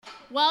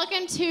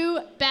Welcome to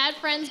Bad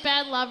Friends,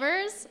 Bad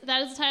Lovers.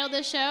 That is the title of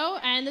this show,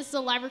 and this is a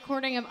live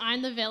recording of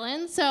I'm the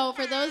Villain. So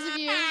for those of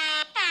you, oh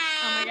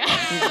my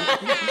God.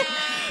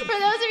 For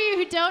those of you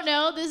who don't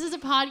know, this is a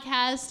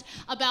podcast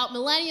about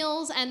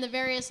millennials and the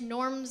various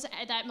norms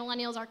that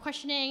millennials are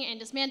questioning and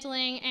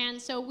dismantling. And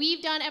so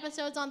we've done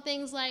episodes on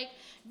things like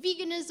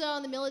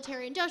veganism, the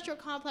military-industrial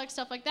complex,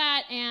 stuff like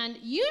that. And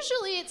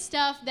usually it's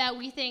stuff that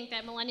we think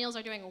that millennials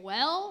are doing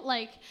well,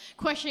 like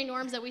questioning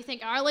norms that we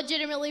think are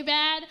legitimately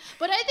bad.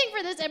 But I think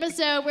for this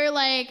episode, we're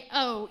like,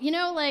 oh, you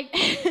know, like,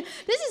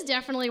 this is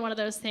definitely one of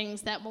those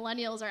things that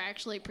millennials are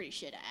actually pretty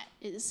shit at,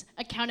 is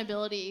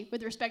accountability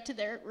with respect to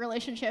their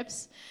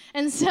relationships.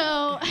 And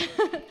so...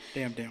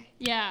 Damn.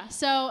 Yeah,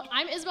 so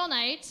I'm Isabel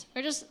Knight.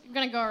 We're just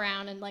going to go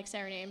around and, like, say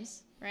our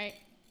names, right?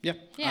 Yeah.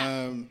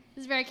 This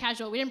is very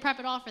casual. We didn't prep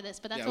at all for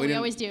this, but that's what we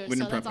always do,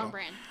 so that's on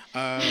brand.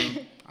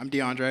 I'm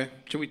DeAndre.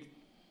 Should we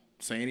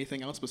say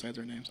anything else besides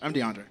our names? I'm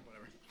DeAndre.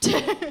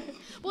 Whatever.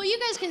 Well, you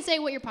guys can say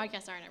what your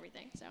podcasts are and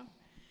everything, so.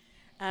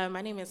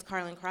 My name is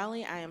Carlin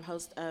Crawley. I am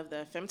host of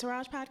the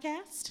Femtourage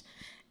podcast.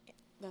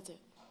 That's it.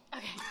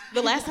 Okay.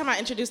 The last time I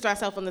introduced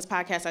myself on this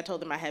podcast, I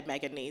told them I had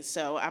mega knees,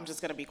 so I'm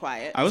just gonna be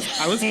quiet. I was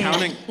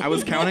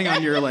counting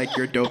on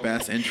your dope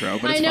ass intro,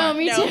 but it's I know, fine.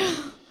 me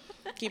too.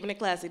 Keeping it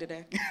classy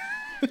today.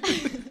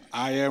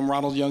 I am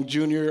Ronald Young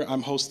Jr.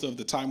 I'm host of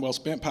the Time Well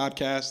Spent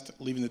podcast,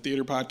 Leaving the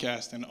Theater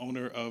podcast, and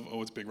owner of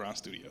Oh It's Big Ron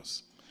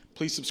Studios.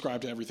 Please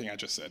subscribe to everything I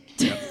just said.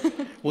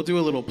 We'll do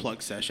a little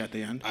plug sesh at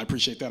the end. I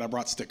appreciate that. I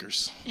brought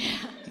stickers. Yeah.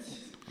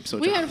 I'm so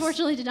We jealous.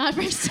 unfortunately did not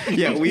bring stickers.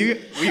 Yeah,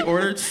 we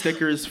ordered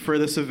stickers for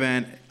this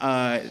event.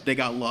 They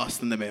got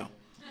lost in the mail.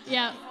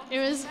 Yeah, it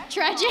was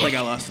tragic. They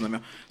got lost in the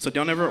mail. So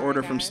don't ever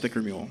order from guys.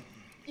 Sticker Mule.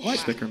 What?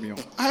 Sticker Mule.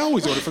 I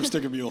always order from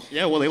Sticker Mule.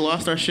 Yeah, well, they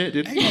lost our shit,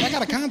 dude. Hey, man, I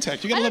got a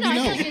contact. You I gotta don't let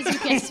know, me I know. feel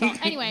like it's UPS as well.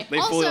 Anyway, They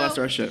also, fully lost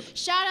our shit.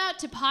 shout out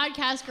to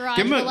Podcast Garage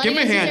Give 'em a- for give 'em letting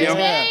a us hand, use yo.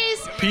 their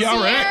space.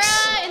 PRX.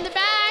 Sierra in the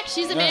back,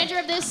 she's the manager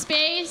of this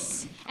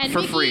space. And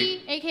For Vicky,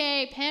 free.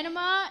 a.k.a.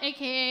 Panama,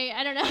 a.k.a.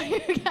 I don't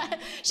know.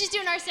 She's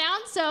doing our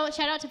sound, so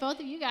shout out to both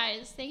of you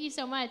guys. Thank you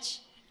so much.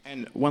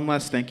 And one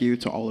last thank you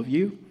to all of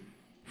you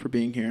for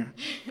being here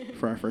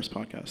for our first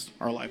podcast,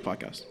 our live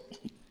podcast.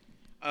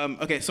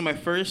 Okay, so my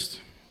first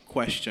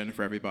question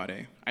for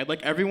everybody. I'd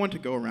like everyone to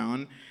go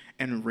around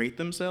and rate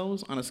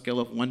themselves on a scale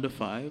of 1 to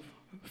 5.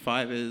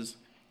 5 is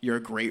you're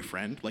a great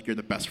friend, like you're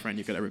the best friend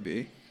you could ever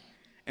be.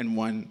 And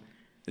 1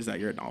 is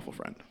that you're an awful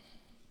friend.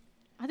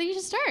 I think you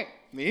should start.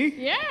 Me?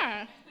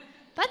 Yeah.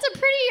 That's a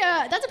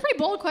pretty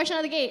bold question out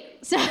of the gate.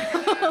 So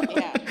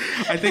Yeah.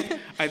 I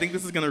think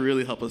this is going to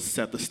really help us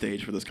set the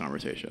stage for this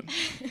conversation.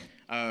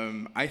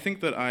 I think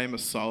that I'm a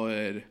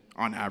solid,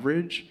 on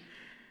average,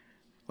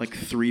 like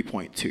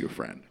 3.2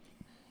 friend.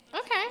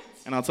 okay.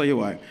 And I'll tell you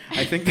why.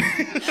 I think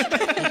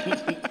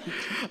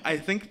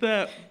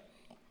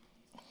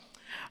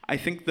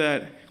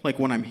that like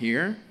when I'm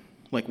here,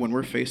 like when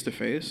we're face to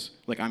face,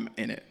 like I'm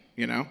in it,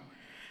 you know?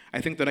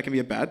 I think that I can be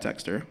a bad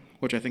texter,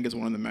 which I think is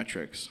one of the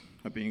metrics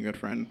of being a good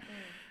friend.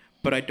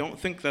 But I don't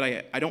think that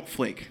I don't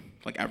flake,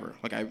 like ever.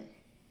 Like I'm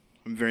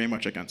very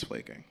much against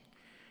flaking.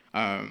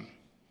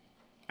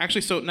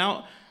 Actually, so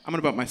now I'm gonna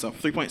about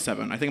myself.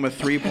 3.7. I think I'm a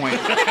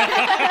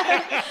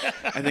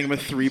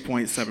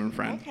 3.7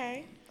 friend.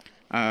 Okay.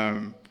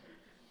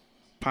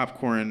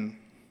 Popcorn.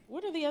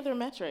 What are the other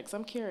metrics?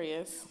 I'm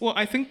curious. Well,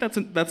 I think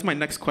that's my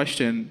next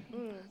question,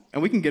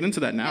 and we can get into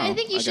that now. I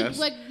think you should, guess.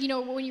 like, you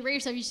know, when you rate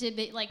yourself, you should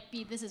be,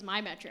 this is my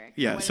metric.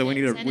 or Yeah. what So it we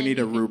need is, a and we then need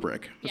a you can-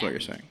 rubric. Is yeah. what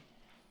you're saying.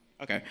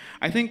 Okay.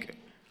 I think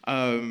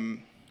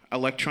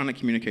electronic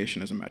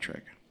communication is a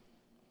metric.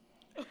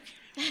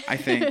 I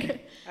think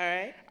All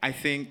right.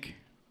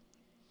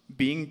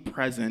 being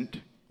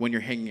present when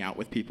you're hanging out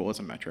with people is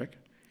a metric.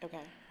 Okay.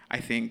 I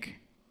think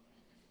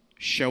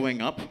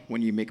showing up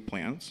when you make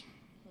plans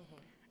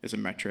is a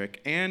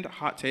metric. And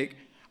hot take,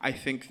 I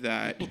think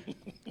that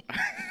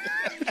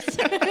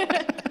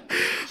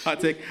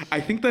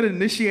I think that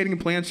initiating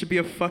plans should be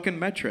a fucking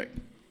metric.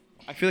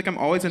 I feel like I'm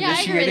always Yeah,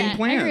 I agree with initiating that.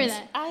 plans. I agree with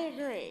that. I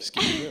agree. Just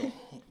keep it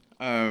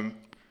real.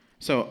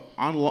 So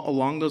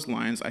along those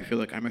lines, I feel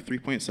like I'm a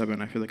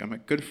 3.7. I feel like I'm a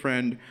good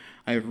friend.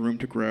 I have room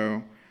to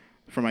grow.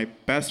 For my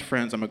best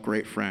friends, I'm a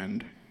great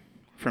friend.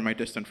 For my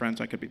distant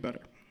friends, I could be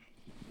better.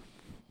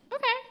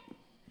 Okay.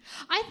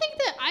 I think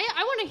that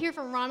I want to hear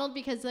from Ronald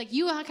because, like,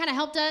 you kind of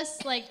helped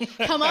us, like,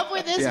 come up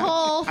with this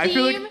whole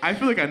theme. I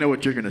feel like I know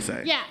what you're gonna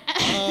say. Yeah.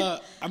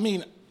 I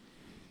mean,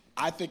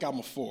 I think I'm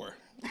a 4.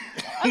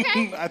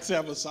 Okay. I'd say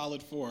I'm a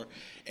solid 4.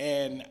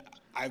 And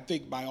I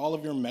think by all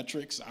of your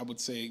metrics, I would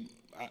say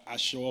I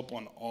show up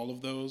on all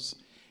of those.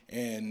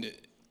 And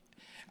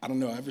I don't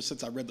know, ever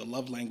since I read the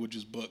Love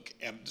Languages book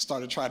and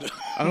started trying to...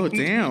 Oh,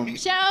 damn.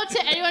 Shout out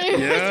to anyone who's into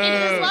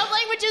this love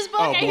languages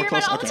book. I hear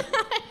about it all the time.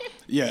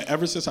 Yeah,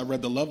 ever since I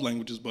read the Love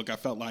Languages book, I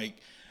felt like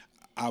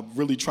I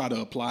really try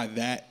to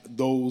apply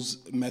those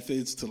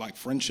methods to like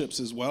friendships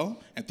as well,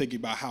 and thinking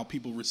about how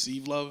people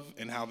receive love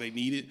and how they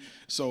need it.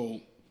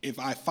 So if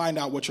I find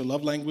out what your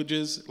love language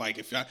is, like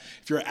if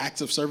you're an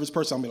acts of service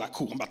person, I'll be like,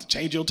 cool, I'm about to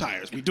change your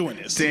tires. We doing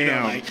this.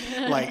 Damn.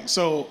 You know, like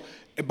so.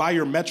 by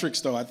your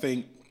metrics, though, I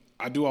think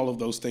I do all of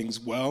those things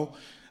well.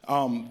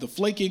 The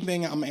flaking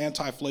thing, I'm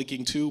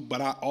anti-flaking too,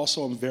 but I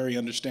also am very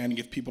understanding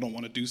if people don't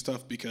want to do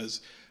stuff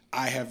because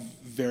I have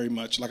very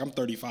much, like I'm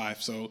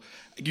 35, so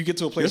you get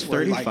to a place You're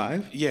where 35?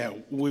 like, yeah.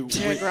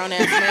 You're a grown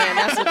ass man.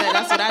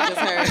 That's what I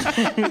just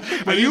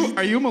heard.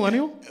 Are you a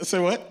millennial? Say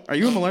what? Are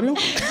you a millennial?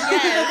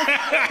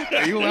 Yes.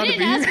 Are you allowed We to didn't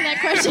be ask here? me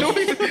that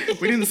question.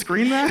 We didn't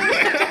screen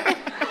that?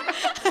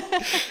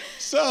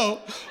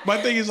 So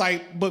my thing is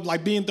like, but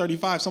like being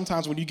 35,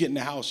 sometimes when you get in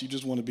the house, you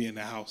just want to be in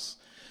the house.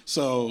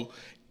 So,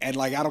 and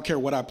like, I don't care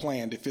what I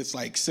planned. If it's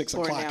like 6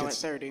 Or o'clock, now at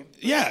it's 30.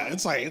 Yeah,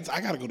 it's like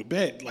I gotta go to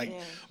bed. Like,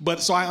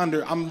 but so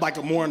I'm like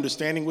a more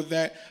understanding with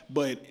that.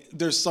 But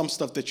there's some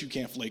stuff that you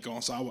can't flake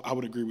on. So I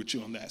would agree with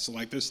you on that. So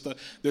like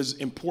there's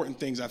important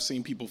things I've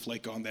seen people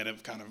flake on that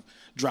have kind of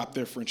dropped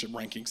their friendship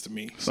rankings to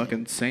me.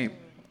 Fucking same.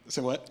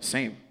 Say what?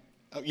 Same.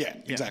 Yeah,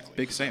 exactly.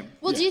 Big same.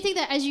 Well, do you think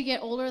that as you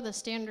get older, the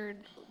standard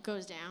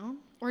goes down?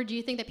 Or do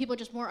you think that people are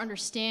just more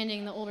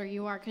understanding the older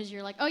you are because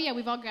you're like, oh yeah,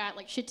 we've all got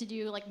like shit to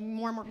do, like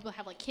more and more people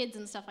have like kids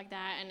and stuff like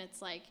that, and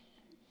it's like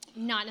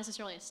not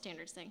necessarily a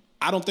standards thing?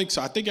 I don't think so.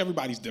 I think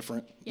everybody's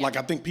different. Yeah. Like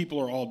I think people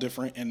are all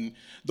different, and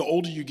the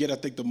older you get, I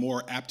think the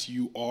more apt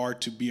you are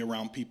to be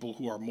around people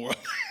who are more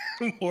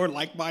more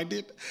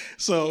like-minded.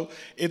 So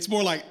it's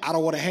more like I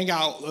don't want to hang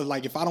out.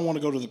 Like if I don't want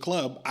to go to the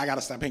club, I got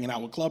to stop hanging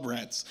out with club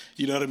rats.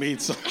 You know what I mean?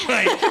 So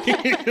like.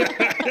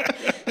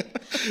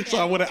 So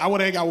I want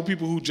to hang out with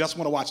people who just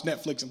want to watch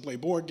Netflix and play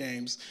board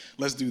games.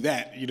 Let's do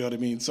that. You know what I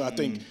mean? So I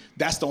think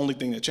that's the only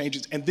thing that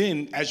changes. And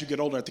then as you get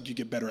older, I think you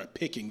get better at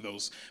picking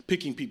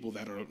people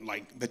that are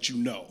like that you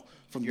know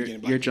from the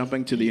beginning. You're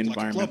jumping to the like a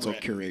club environmental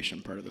rat.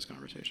 curation part of this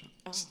conversation.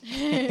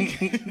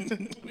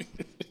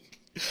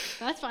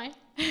 That's fine.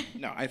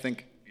 No, I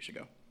think you should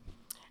go.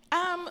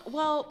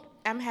 Well,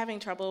 I'm having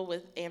trouble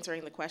with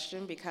answering the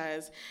question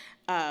because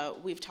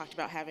we've talked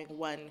about having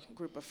one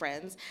group of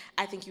friends.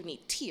 I think you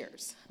need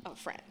tiers of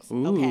friends.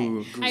 Ooh,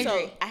 okay. I So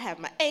agree. I have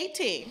my A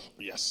team,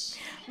 Yes.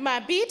 my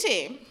B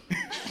team,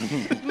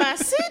 my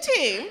C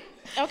team,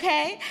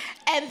 okay,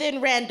 and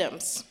then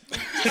randoms.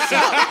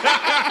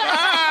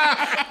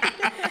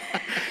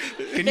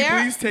 Can you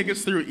There- please take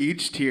us through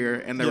each tier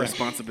and their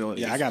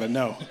responsibilities? Yeah, I gotta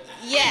know.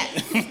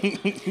 Yes.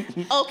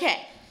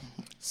 Okay.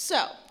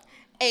 So,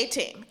 A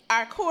team,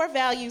 our core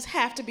values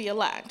have to be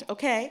aligned,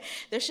 okay?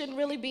 There shouldn't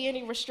really be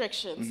any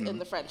restrictions in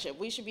the friendship.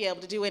 We should be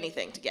able to do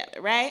anything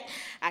together, right?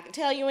 I can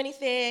tell you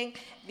anything.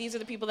 These are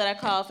the people that I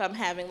call if I'm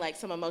having like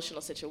some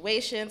emotional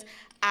situations.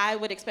 I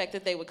would expect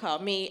that they would call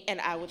me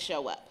and I would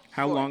show up.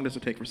 How long does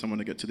it take for someone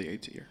to get to the A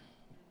tier?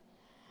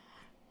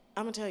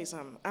 I'm gonna tell you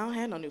something. I don't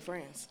have no new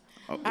friends.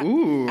 Oh,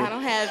 ooh. I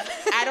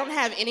don't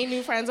have any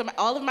new friends.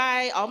 All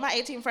my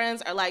 18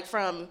 friends are like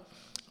from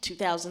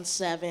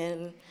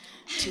 2007,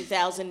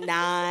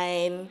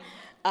 2009.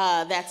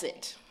 That's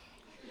it.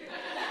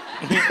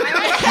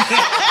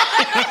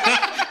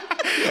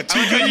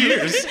 2 good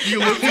years. You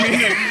looked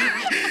me.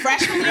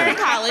 Freshman year in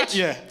college.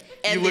 Yeah.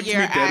 And You looked me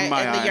dead in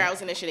my the year eye. I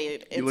was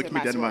initiated into looked me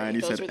my dead in my eye and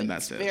you sorority. said, Those were "And the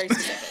that's it." Very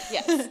specific.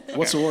 Yes.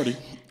 What sorority?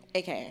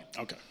 AKA.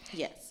 Okay.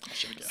 Yes.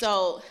 should've guessed.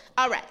 So,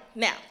 all right,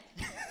 now,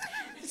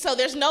 so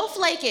there's no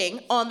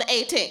flaking on the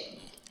 18.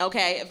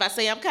 Okay, if I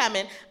say I'm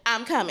coming.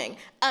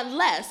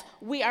 Unless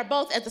we are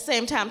both at the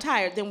same time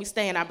tired, then we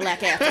stay in our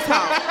black asses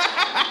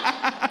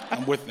home.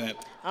 I'm with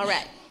that. All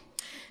right.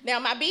 Now,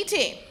 my B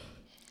team,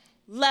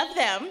 love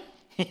them,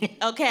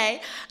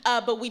 okay?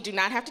 But we do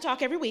not have to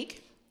talk every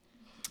week,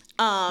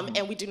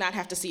 and we do not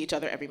have to see each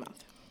other every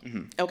month,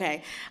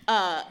 okay?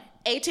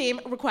 A team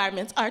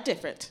requirements are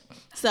different,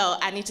 so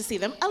I need to see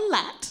them a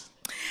lot.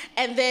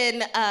 And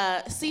then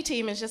C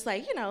team is just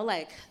like,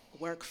 like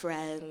work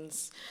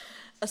friends,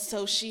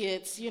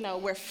 associates,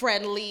 we're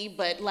friendly,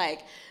 but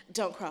like,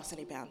 don't cross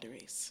any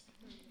boundaries.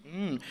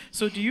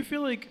 So do you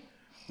feel like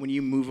when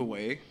you move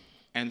away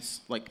and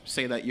like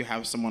say that you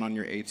have someone on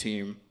your A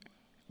team,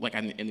 like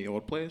in the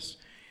old place,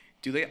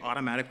 do they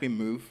automatically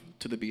move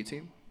to the B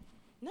team?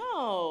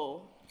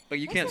 No. Like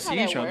you That's can't not how see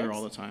that each other works.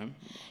 all the time.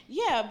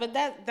 Yeah, but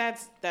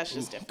that's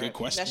just different. good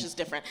question. That's just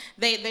different.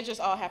 They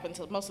just all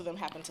most of them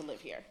happen to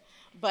live here.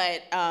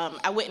 But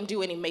I wouldn't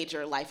do any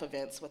major life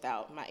events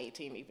without my A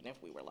team, even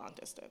if we were long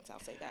distance. I'll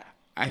say that.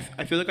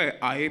 I feel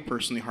like I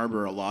personally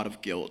harbor a lot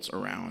of guilt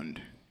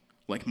around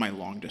like my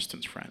long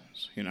distance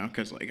friends,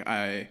 because like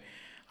I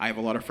have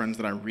a lot of friends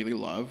that I really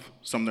love,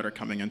 some that are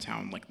coming in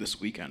town like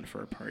this weekend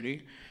for a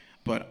party,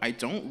 but I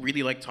don't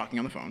really like talking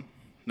on the phone,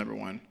 number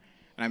one,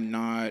 and I'm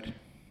not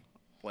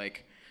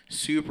like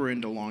super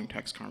into long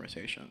text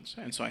conversations,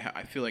 and so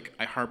I feel like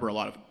I harbor a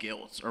lot of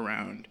guilt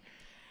around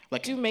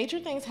like Do major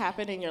things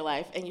happen in your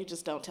life and you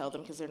just don't tell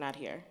them because they're not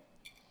here?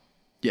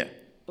 yeah.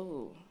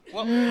 Ooh.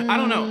 Well, I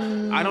don't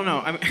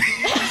know. I mean,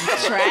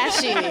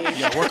 Trashy.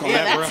 Yeah, work on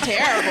Yeah, that, that's bro.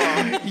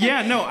 terrible.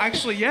 yeah, no,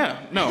 actually, yeah,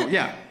 no,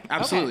 yeah,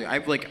 absolutely. I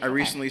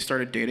recently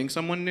started dating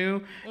someone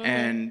new,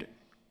 and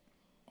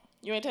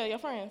You ain't tell your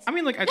friends? I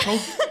mean, like I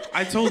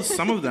told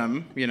some of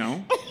them,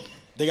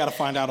 They got to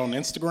find out on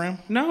Instagram?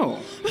 No.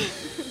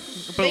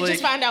 But They like,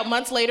 just find out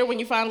months later when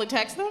you finally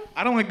text them?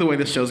 I don't like the way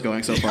this show's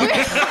going so far.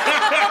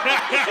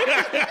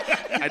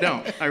 I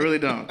don't. I really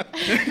don't. All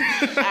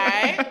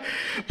right.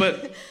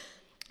 But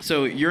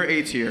so your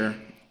A tier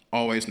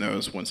always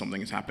knows when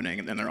something is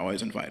happening, and they're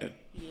always invited.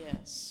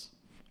 Yes.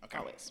 Okay.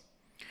 Always.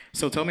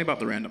 So tell me about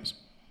the randoms.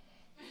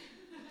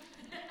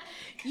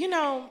 You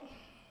know,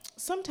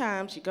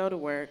 sometimes you go to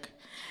work.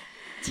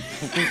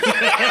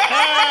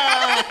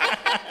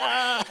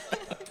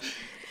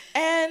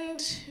 And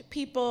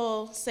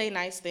people say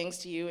nice things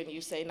to you, and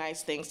you say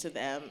nice things to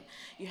them.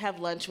 You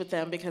have lunch with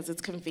them because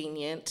it's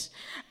convenient.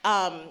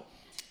 Damn.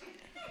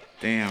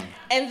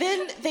 And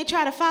then they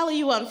try to follow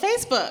you on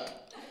Facebook.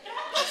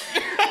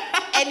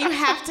 And you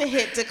have to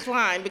hit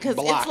decline because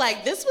Block. it's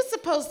like, this was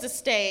supposed to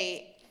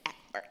stay at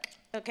work,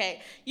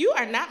 okay? You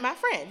are not my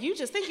friend. You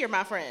just think you're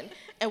my friend,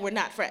 and we're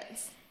not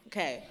friends,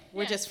 okay?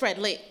 We're just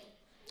friendly.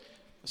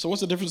 So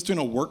what's the difference between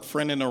a work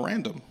friend and a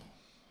random?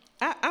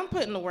 I'm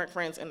putting the work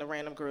friends in the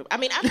random group. I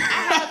mean,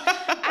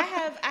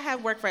 I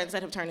have work friends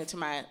that have turned into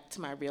my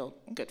real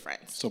good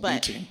friends. So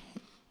but B team.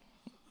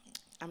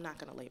 I'm not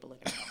gonna label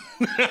it.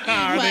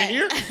 Are they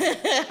here?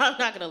 I'm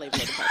not gonna label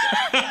it.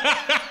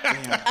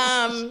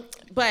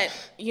 But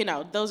you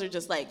know, those are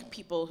just like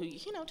people who,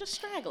 you know, just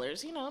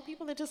stragglers. You know,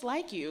 people that just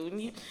like you,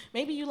 and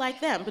maybe you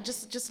like them, but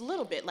just a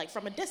little bit, like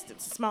from a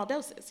distance, small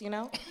doses. You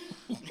know.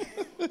 No,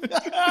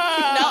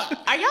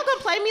 are y'all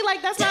gonna play me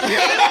like that's not a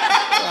thing?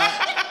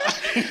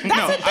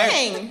 That's a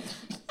thing.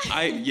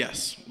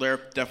 Yes, there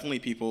are definitely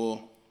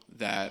people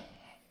that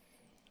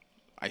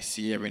I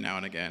see every now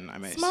and again. I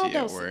may Small see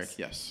doses. at work.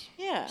 Yes.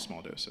 Yeah.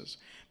 Small doses.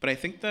 But I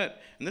think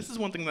that, and this is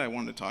one thing that I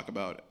wanted to talk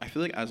about. I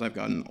feel like as I've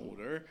gotten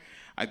older,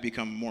 I've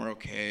become more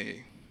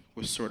okay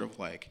with sort of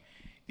like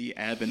the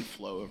ebb and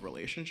flow of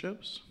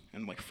relationships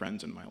and like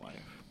friends in my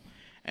life.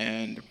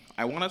 And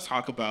I want to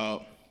talk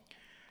about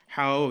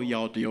how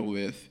y'all deal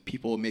with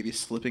people maybe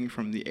slipping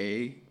from the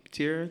A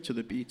tier to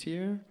the B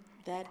tier.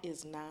 That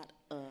is not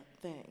a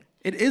thing.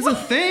 It is a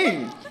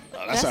thing.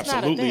 That's That's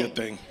not a absolutely a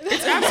thing. thing.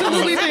 It's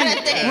absolutely a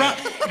thing.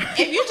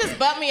 If you just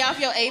bump me off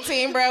your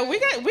 18, bro, we're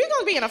gonna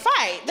be in a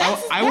fight.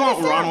 I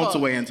want Ronald to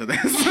weigh into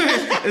this. Isn't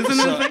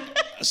it a thing?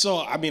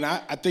 So, I mean,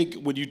 I think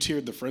when you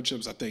tiered the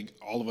friendships, I think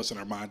all of us in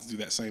our minds do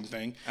that same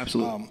thing.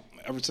 Absolutely.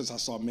 Ever since I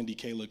saw Mindy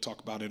Kaling talk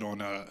about it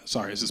on,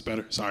 sorry, is this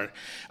better? Sorry.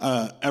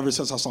 Ever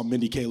since I saw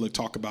Mindy Kaling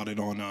talk about it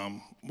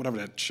on whatever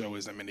that show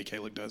is that Mindy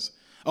Kaling does.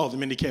 Oh, the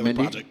Mindy Kaling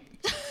Project.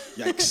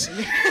 Yikes.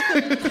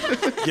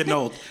 Getting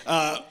old.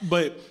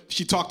 But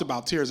she talked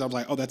about tiers. I was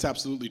like, oh, that's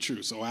absolutely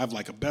true. So I have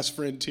like a best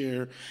friend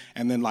tier,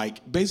 and then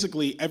like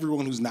basically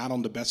everyone who's not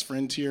on the best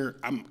friend tier,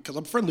 because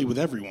I'm friendly with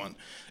everyone.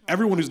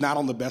 Everyone who's not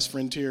on the best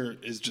friend tier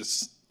is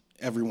just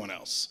everyone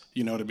else.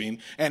 You know what I mean?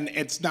 And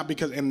it's not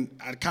because, and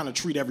I kind of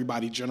treat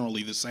everybody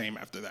generally the same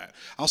after that.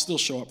 I'll still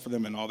show up for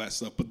them and all that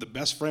stuff. But the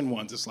best friend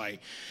ones, it's like,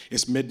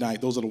 it's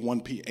midnight. Those are the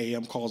 1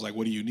 a.m. calls. Like,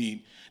 what do you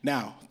need?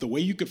 Now, the way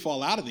you could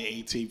fall out of the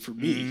A team for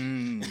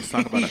me, Let's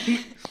talk about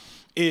it.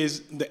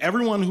 is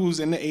everyone who's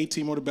in the A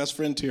team or the best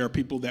friend tier are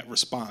people that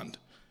respond.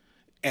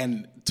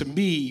 And to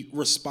me,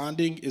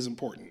 responding is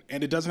important.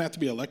 And it doesn't have to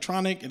be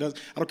electronic. I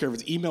don't care if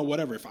it's email,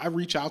 whatever. If I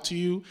reach out to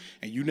you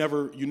and you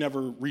never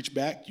reach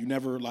back, you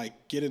never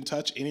like get in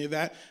touch, any of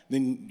that,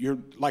 then you're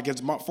like,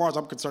 as far as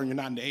I'm concerned, you're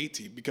not in the A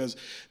team. Because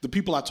the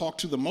people I talk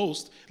to the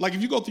most, like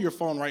if you go through your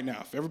phone right now,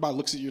 if everybody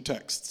looks at your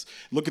texts,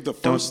 look at the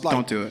first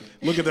don't do it.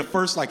 Look at the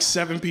first like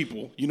 7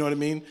 people, you know what I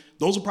mean?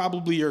 Those are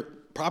probably your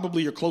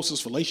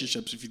closest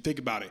relationships if you think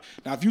about it.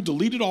 Now, if you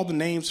deleted all the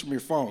names from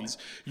your phones,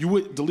 you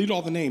wouldn't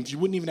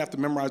even have to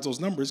memorize those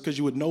numbers because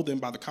you would know them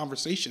by the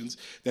conversations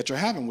that you're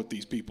having with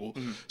these people.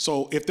 Mm-hmm.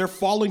 So if they're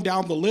falling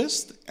down the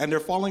list and they're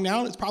falling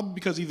down, it's probably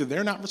because either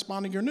they're not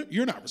responding or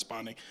you're not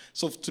responding.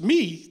 So to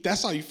me,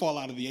 that's how you fall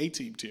out of the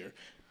A-team tier.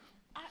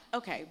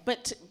 Okay,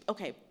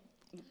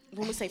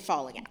 when we say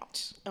falling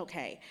out,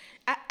 okay,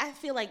 I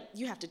feel like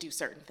you have to do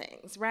certain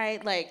things,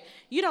 right? Like,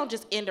 you don't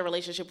just end a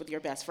relationship with your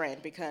best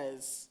friend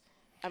because,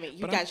 I mean,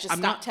 you guys just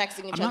stop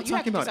texting each other. You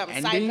have to do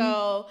something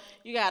psycho.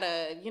 You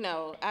gotta,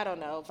 I don't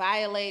know,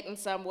 violate in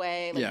some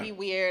way, like be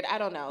weird. I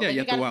don't know. Yeah, like,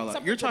 you have to wild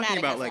out. You're talking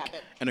about like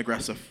like an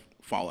aggressive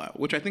fallout,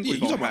 which I think we've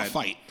you're all talking about had. a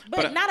fight.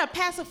 But not a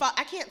passive fallout.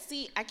 I can't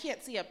see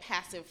a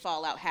passive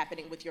fallout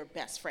happening with your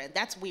best friend.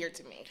 That's weird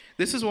to me.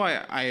 This is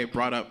why I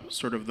brought up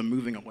sort of the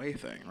moving away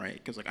thing, right?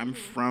 Because like I'm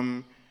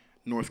from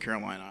North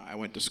Carolina. I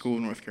went to school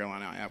in North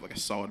Carolina. I have like a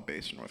solid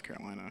base in North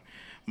Carolina.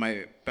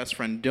 My best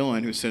friend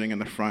Dylan, who's sitting in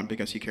the front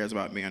because he cares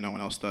about me and no one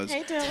else does.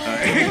 Hey,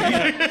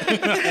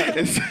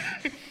 Dylan.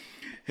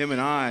 Him and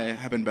I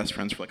have been best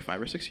friends for like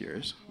 5 or 6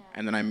 years. Yeah.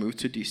 And then I moved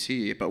to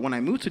DC. But when I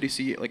moved to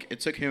DC, like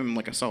it took him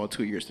like a solid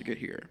 2 years to get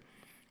here.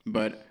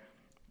 But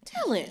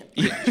Dylan.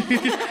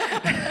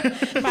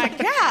 My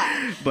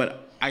God.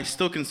 But I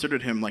still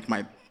considered him like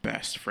my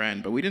best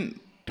friend. But we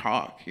didn't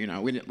talk, We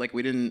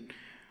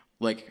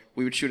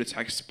would shoot a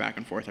text back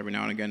and forth every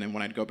now and again, and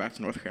when I'd go back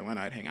to North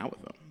Carolina, I'd hang out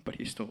with him. But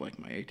he's still like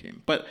my A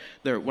team. But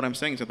what I'm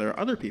saying is that there are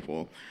other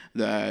people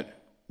that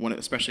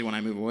especially when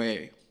I move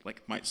away,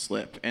 like might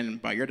slip.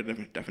 And by your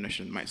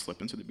definition, might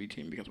slip into the B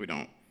team because we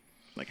don't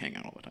like hang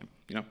out all the time,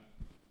 you know?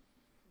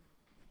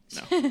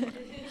 No.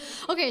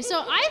 Okay, so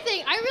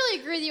I really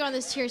agree with you on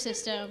this tier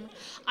system.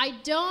 I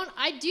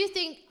do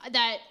think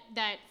that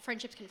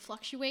friendships can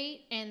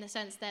fluctuate in the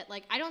sense that,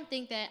 like, I don't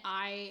think that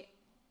I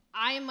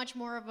am much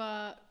more of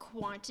a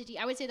quantity.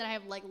 I would say that I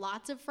have like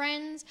lots of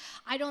friends.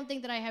 I don't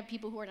think that I have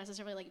people who are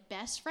necessarily like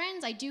best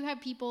friends. I do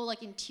have people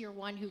like in tier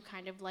 1 who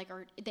kind of like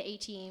are the A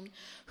team,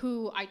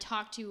 who I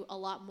talk to a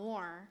lot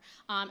more,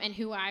 and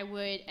who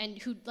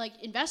like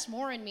invest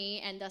more in me,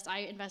 and thus I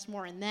invest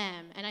more in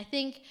them. And I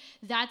think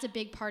that's a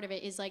big part of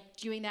it, is like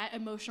doing that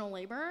emotional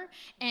labor.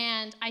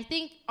 And I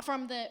think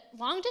from the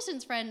long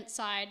distance friend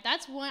side,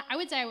 that's one I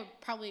would say I would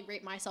probably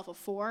rate myself a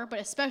 4, but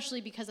especially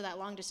because of that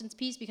long distance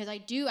piece, because I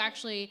do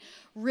actually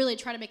really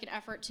try to make an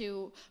effort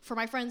for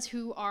my friends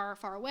who are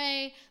far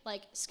away,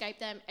 like Skype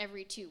them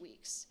every 2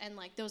 weeks. And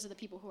like those are the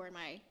people who are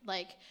my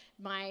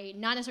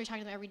not necessarily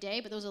talking to them every day,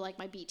 but those are like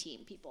my B team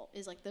people.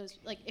 Is like those,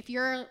 like if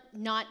you're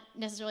not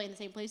necessarily in the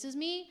same place as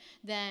me,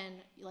 then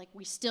like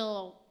we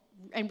still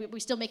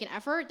make an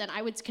effort, then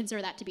I would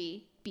consider that to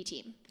be B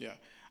team. Yeah.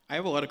 I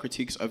have a lot of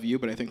critiques of you,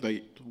 but I think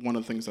like one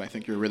of the things that I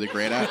think you're really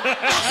great at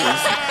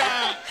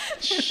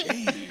You're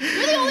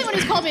the only one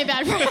who's called me a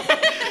bad friend.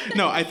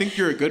 No, I think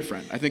you're a good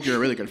friend. I think you're a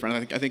really good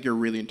friend. I think you're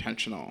really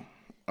intentional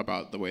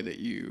about the way that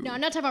you... No,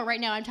 I'm not talking about right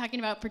now. I'm talking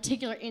about a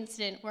particular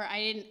incident where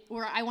I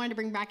wanted to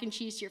bring mac and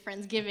cheese to your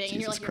Friendsgiving, and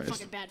you're like, you're a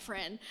fucking bad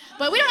friend.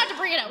 But we don't have to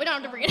bring it up.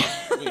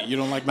 Wait, you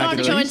don't like I mac don't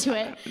and have to cheese? go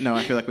into it. No,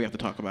 I feel like we have to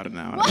talk about it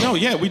now. No,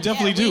 yeah, we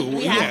definitely do.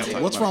 we have to.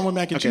 What's wrong with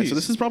mac and cheese? Okay, so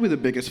this is probably the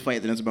biggest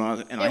fight that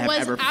Isabella and I have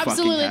ever It was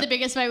absolutely had. the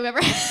biggest fight we've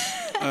ever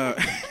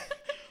had.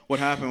 What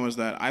happened was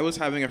that I was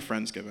having a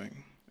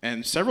Friendsgiving,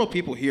 and several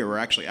people here were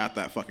actually at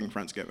that fucking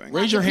Friendsgiving.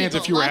 Raise your hands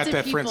people, if you were lots at of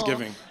that people.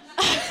 Friendsgiving.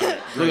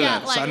 Look Yeah, at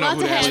that. like So I know lots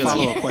who of to ask hands.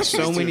 follow-up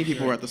questions So many to.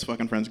 people were at this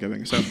fucking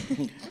Friendsgiving. So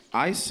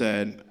I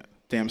said,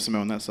 damn,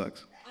 Simone, that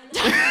sucks.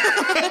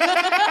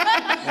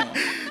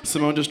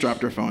 Simone just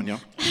dropped her phone, yo.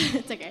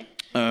 It's okay.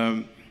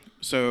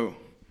 So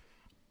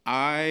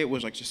I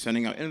was like just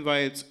sending out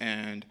invites,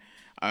 and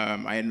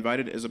I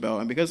invited Isabel.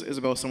 And because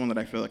Isabel is someone that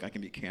I feel like I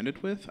can be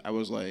candid with, I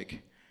was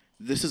like,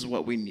 this is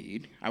what we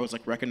need. I was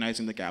like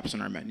recognizing the gaps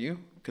in our menu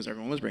because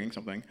everyone was bringing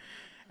something.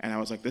 And I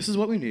was like, this is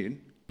what we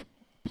need.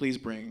 Please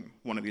bring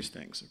one of these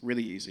things.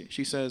 Really easy.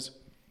 She says,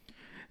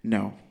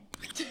 no.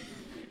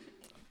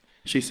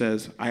 She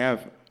says, I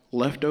have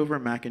leftover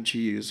mac and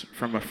cheese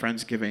from a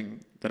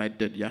Friendsgiving that I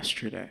did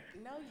yesterday.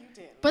 No, you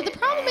didn't. But the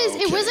problem is,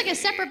 it was like a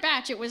separate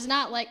batch. It was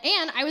not like,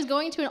 and I was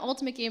going to an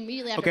ultimate game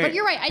immediately after. Okay, But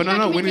you're right. I but did not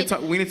no,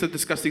 communicate. we need to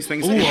discuss these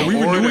things. Ooh, in are we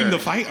order. renewing the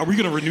fight? Are we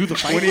going to renew the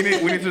fight? We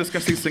need to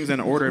discuss these things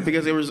in order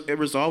because it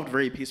resolved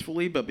very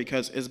peacefully, but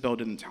because Isabel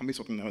didn't tell me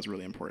something that was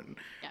really important.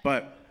 Yeah.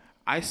 But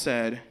I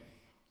said,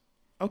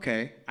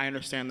 okay, I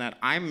understand that.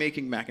 I'm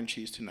making mac and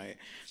cheese tonight,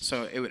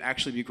 so it would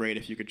actually be great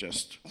if you could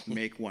just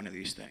make one of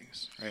these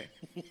things, right?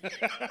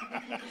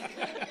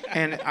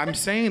 And I'm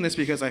saying this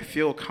because I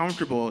feel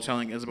comfortable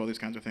telling Isabel these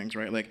kinds of things,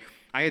 right? Like,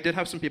 I did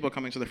have some people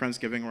coming to the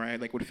Friendsgiving where I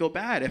like would feel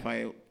bad if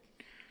I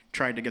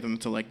tried to get them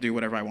to like do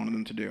whatever I wanted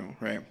them to do,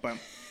 right? But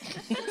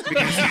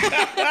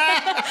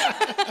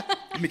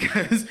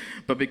because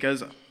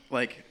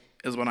like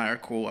Isabel and I are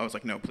cool, I was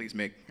like, no, please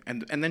make.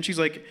 And then she's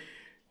like,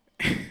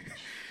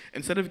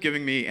 instead of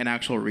giving me an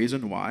actual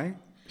reason why,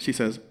 she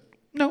says,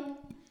 no.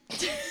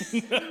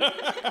 She's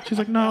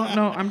like,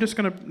 no, I'm just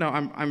gonna, no,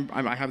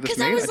 I have this Because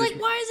made. I was like,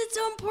 why is it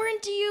so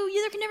important to you?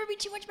 There can never be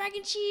too much mac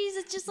and cheese.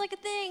 It's just like a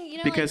thing, you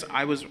know? Because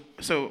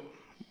so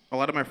a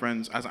lot of my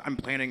friends, as I'm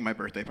planning my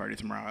birthday party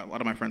tomorrow, a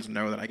lot of my friends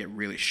know that I get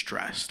really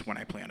stressed when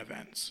I plan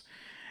events.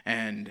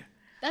 And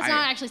that's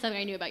not actually something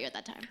I knew about you at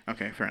that time.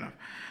 Okay, fair enough.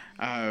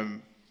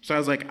 So I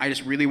was like, I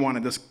just really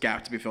wanted this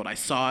gap to be filled. I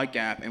saw a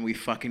gap and we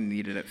fucking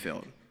needed it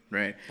filled,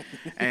 right?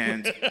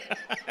 And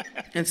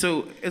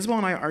so Isabel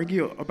and I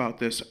argue about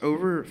this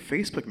over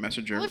Facebook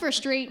Messenger. Only for a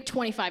straight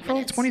 25 For like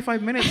minutes.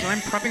 25 minutes, and I'm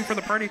prepping for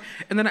the party.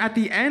 And then at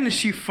the end,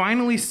 she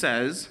finally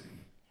says,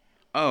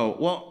 oh,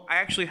 well, I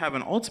actually have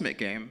an ultimate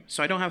game,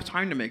 so I don't have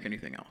time to make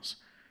anything else.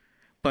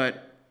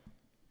 But,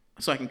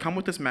 so I can come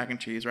with this mac and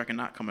cheese, or I can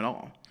not come at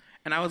all.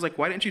 And I was like,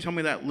 why didn't you tell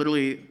me that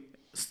literally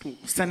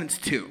sentence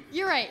 2?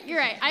 You're right.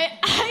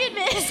 I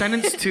admit.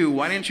 Sentence 2,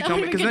 why didn't you That tell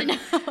me? would've been good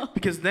to know.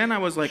 Because then I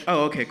was like,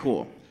 oh, okay,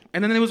 cool.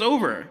 And then it was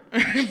over.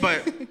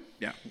 But,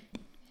 yeah.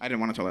 I didn't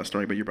want to tell that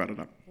story, but you brought it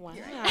up. Wow.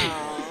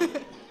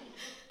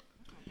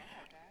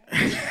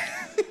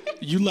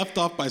 You left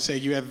off by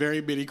saying you have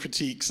very many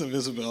critiques of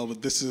Isabel,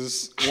 but this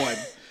is one,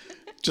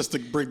 just to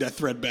bring that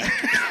thread back.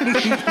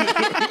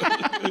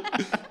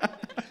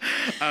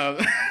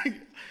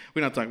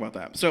 We don't talk about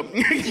that. So,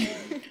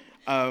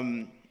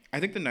 I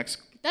think the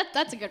next...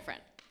 That's a good friend.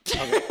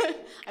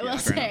 I will fair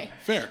say. enough.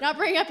 Fair. Not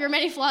bring up your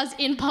many flaws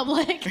in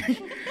public.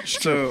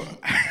 So,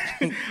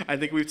 I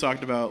think we've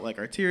talked about like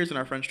our tiers and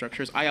our friend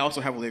structures. I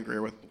also heavily agree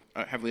with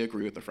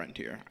the friend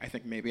tier. I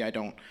think maybe I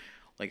don't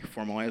like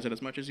formalize it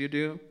as much as you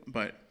do,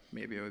 but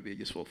maybe it would be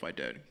useful if I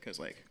did because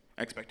like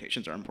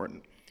expectations are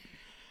important.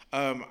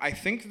 I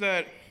think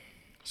that,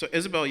 so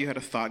Isabel, you had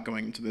a thought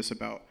going into this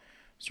about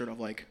sort of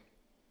like,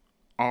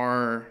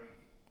 are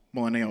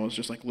millennials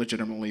just like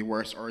legitimately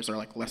worse, or is there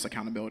like less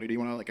accountability? Do you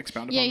want to like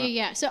expound upon that?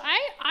 Yeah. So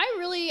I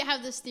really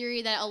have this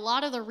theory that a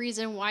lot of the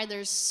reason why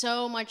there's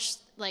so much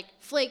like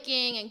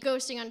flaking and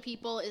ghosting on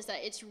people is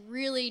that it's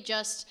really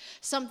just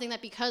something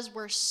that, because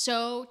we're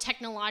so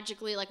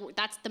technologically, like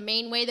that's the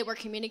main way that we're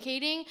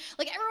communicating.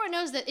 Like everyone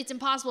knows that it's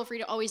impossible for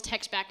you to always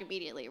text back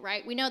immediately,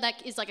 right? We know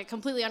that is like a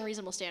completely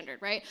unreasonable standard,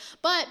 right?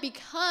 But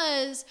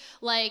because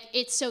like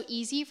it's so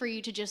easy for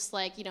you to just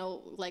like, you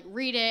know, like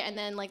read it and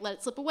then like let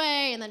it slip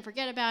away and then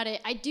forget about it,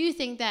 I do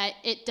think that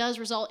it does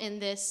result in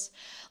this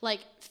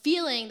like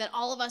feeling that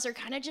all of us are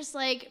kind of just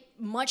like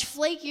much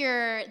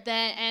flakier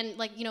than, and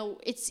like, you know,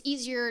 it's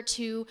easier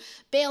to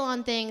bail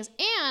on things.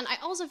 And I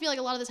also feel like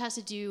a lot of this has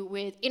to do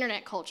with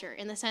internet culture,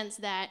 in the sense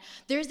that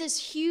there's this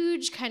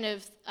huge kind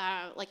of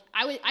like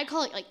I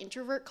call it like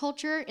introvert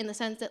culture, in the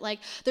sense that like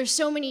there's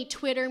so many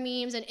Twitter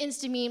memes and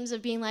Insta memes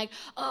of being like,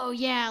 oh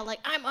yeah, like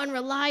I'm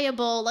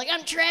unreliable, like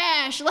I'm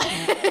trash, like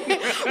right? Like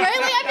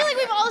I feel like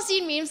we've all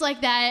seen memes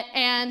like that,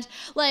 and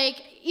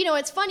like, you know,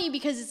 it's funny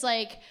because it's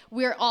like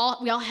we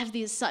all have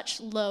these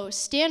such low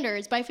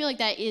standards, but I feel like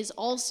that is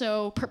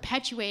also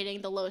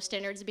perpetuating the low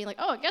standards of being like,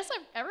 oh, I guess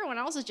everyone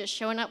else is just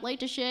showing up late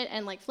to shit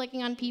and like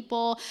flicking on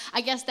people. I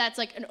guess that's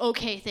like an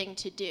okay thing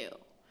to do.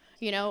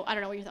 You know, I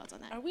don't know what your thoughts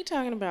on that. Are we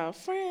talking about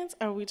friends,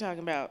 or are we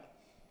talking about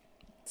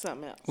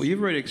something else? Well, you've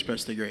already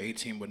expressed that your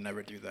A-team would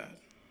never do that.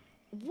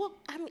 Well,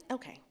 I mean,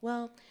 okay.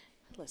 Well,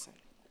 listen.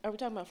 Are we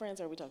talking about friends,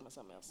 or are we talking about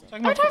something else? We're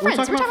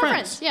talking about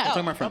friends. Yeah. We're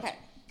talking about friends. Okay,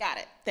 got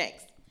it.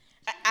 Thanks.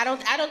 I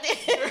don't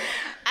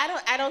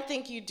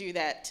think you do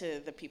that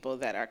to the people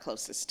that are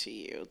closest to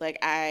you. Like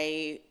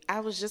I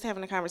was just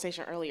having a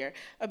conversation earlier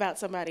about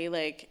somebody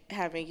like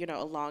having, you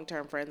know, a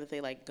long-term friend that they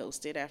like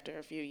ghosted after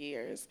a few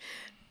years.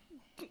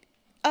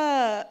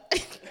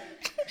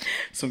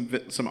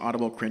 Some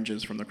audible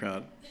cringes from the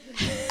crowd.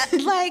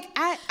 Like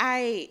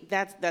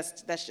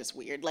that's just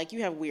weird. Like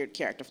you have weird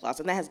character flaws,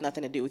 and that has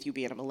nothing to do with you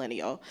being a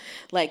millennial.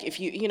 Like if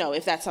you know,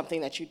 if that's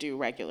something that you do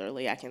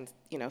regularly, I can,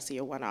 you know, see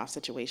a one-off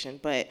situation.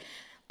 But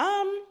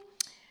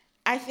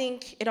I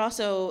think it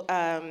also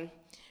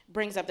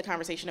brings up the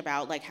conversation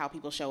about like how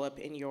people show up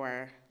in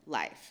your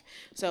life.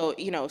 So,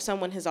 you know, if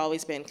someone has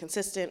always been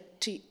consistent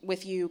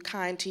with you,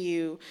 kind to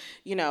you,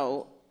 you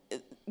know,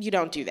 you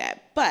don't do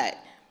that. But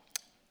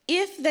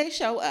if they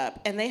show up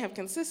and they have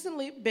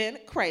consistently been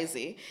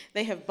crazy,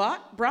 they have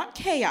brought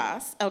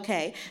chaos,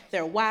 okay,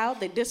 they're wild,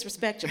 they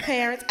disrespect your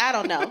parents, I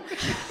don't know.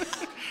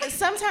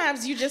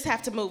 Sometimes you just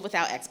have to move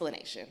without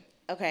explanation,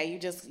 okay? You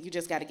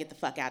just got to get the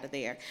fuck out of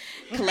there,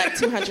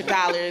 collect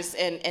 $200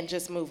 and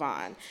just move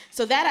on.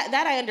 So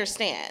that I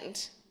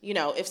understand, you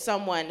know, if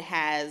someone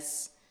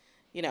has,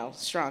 you know,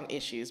 strong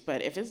issues.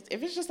 But if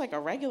it's just like a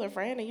regular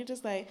friend and you're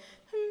just like,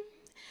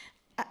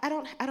 I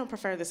don't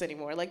prefer this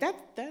anymore. Like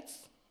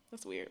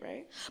that's weird,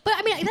 right? But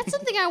I mean, that's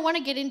something I want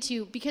to get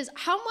into, because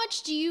how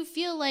much do you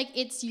feel like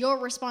it's your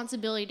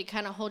responsibility to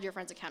kind of hold your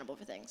friends accountable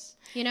for things?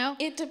 You know?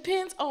 It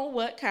depends on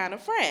what kind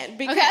of friend,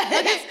 because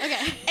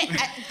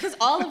okay.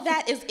 all of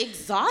that is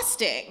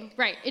exhausting.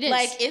 Right, it is.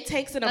 Like it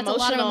takes That's a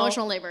lot of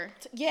emotional labor.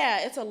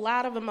 Yeah, it's a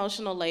lot of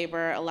emotional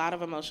labor, a lot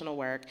of emotional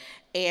work,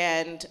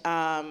 and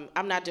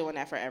I'm not doing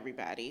that for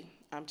everybody.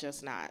 I'm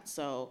just not.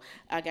 So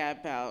I got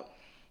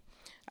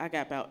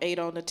about 8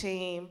 on the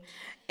team,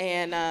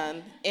 and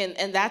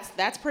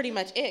that's pretty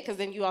much it. Because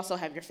then you also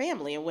have your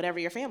family and whatever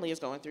your family is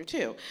going through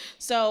too.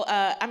 So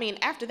I mean,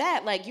 after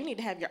that, like you need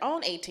to have your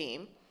own A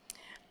team,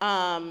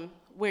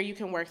 where you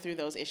can work through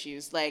those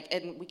issues, like,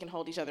 and we can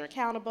hold each other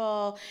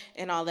accountable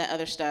and all that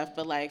other stuff.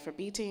 But like for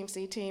B team,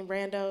 C team,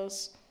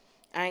 randos,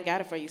 I ain't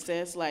got it for you,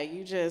 sis. Like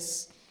you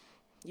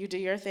do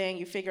your thing,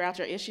 you figure out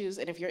your issues,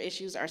 and if your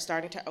issues are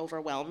starting to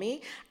overwhelm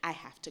me, I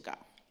have to go.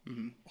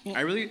 Mm-hmm.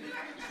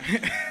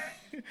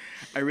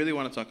 I really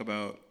want to talk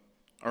about,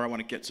 or I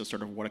want to get to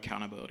sort of what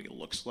accountability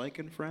looks like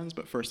in friends,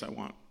 but first I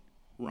want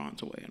Ron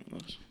to weigh in on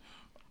this.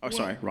 Oh,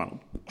 sorry, Ronald.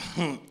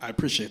 I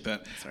appreciate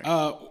that. Sorry.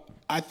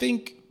 I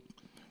think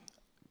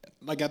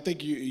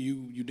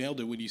you nailed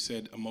it when you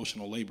said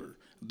emotional labor.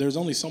 There's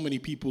only so many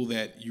people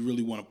that you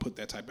really want to put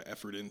that type of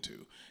effort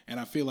into. And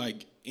I feel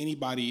like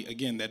anybody,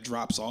 again, that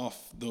drops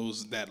off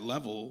that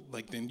level,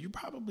 like then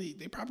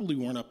they probably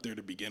weren't up there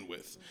to begin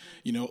with.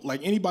 You know, like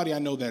anybody I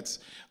know I've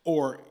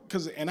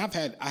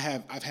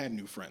had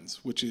new friends,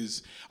 which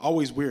is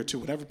always weird too.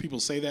 Whenever people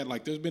say that,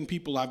 like there's been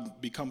people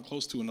I've become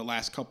close to in the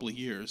last couple of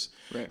years.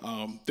 Right.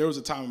 There was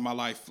a time in my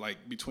life,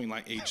 like between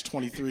like age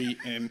 23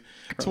 and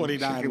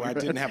 29 where I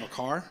didn't have a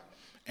car.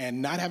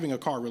 And not having a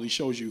car really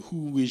shows you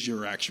who is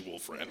your actual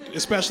friend,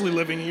 especially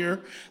living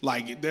here.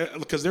 Like,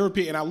 because there were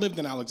people, and I lived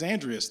in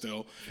Alexandria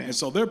still, and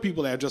so there are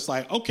people that are just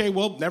like, okay,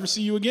 well, never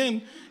see you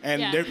again.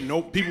 And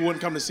people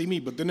wouldn't come to see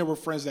me, but then there were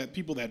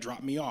people that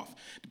dropped me off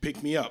to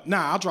pick me up.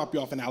 Nah, I'll drop you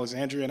off in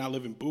Alexandria, and I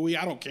live in Bowie.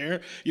 I don't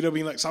care. You know what I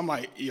mean? Like, so I'm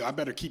like, I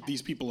better keep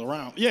these people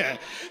around. Yeah.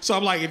 So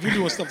I'm like, if you're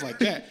doing stuff like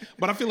that,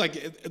 but I feel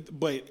like,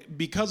 but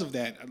because of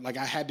that, like,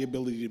 I had the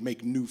ability to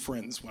make new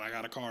friends when I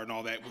got a car and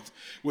all that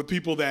with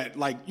people that,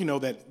 like,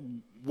 that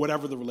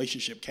whatever the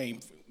relationship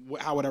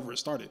however it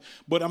started.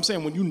 But I'm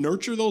saying when you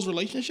nurture those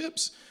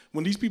relationships,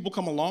 when these people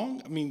come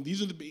along, I mean,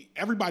 these are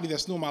everybody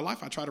that's new in my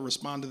life, I try to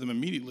respond to them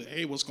immediately.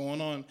 Hey, what's going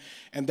on?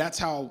 And that's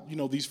how,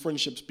 these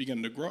friendships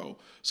begin to grow.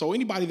 So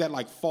anybody that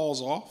like falls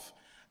off,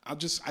 I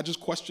just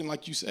question,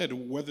 like you said,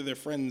 whether they're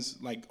friends,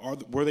 like,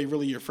 were they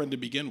really your friend to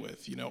begin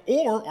with,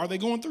 or are they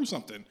going through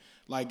something?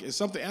 Like, it's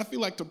something, I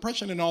feel like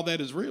depression and all that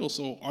is real.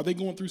 So are they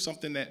going through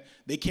something that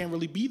they can't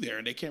really be there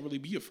and they can't really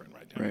be a friend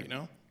right now,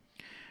 Right.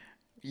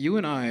 You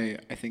and I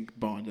think,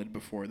 bonded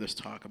before this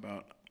talk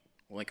about,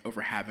 like,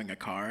 over having a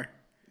car.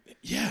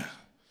 Yeah.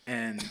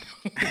 And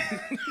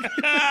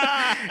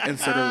and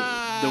sort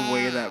of the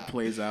way that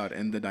plays out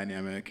in the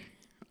dynamic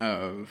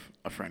of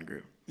a friend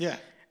group. Yeah.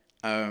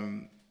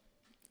 And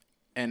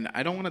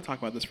I don't want to talk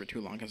about this for too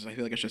long because I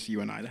feel like it's just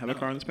you and I that have a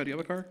car on this bed. Do you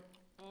have a car?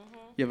 Mm-hmm.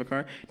 You have a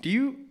car? Do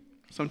you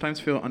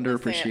sometimes feel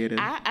underappreciated?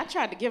 I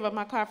tried to give up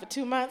my car for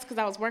 2 months because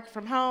I was working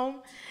from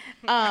home.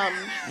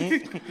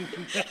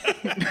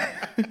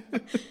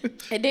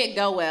 It didn't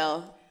go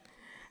well.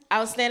 I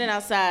was standing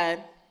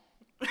outside.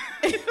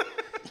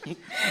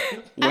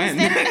 When?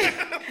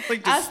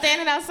 I was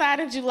standing outside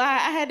in July.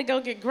 I had to go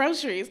get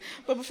groceries.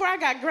 But before I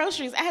got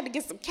groceries, I had to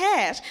get some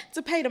cash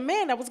to pay the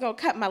man that was going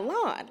to cut my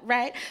lawn,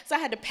 right? So I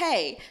had to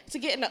pay to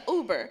get in an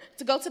Uber,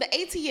 to go to the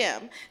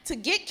ATM, to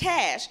get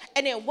cash,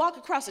 and then walk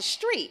across the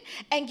street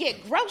and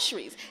get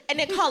groceries, and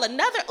then call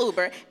another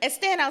Uber and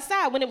stand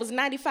outside when it was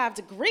 95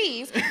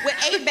 degrees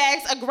with 8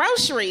 bags of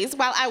groceries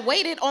while I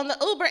waited on the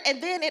Uber,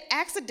 and then it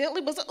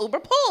accidentally was an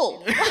Uber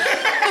pool.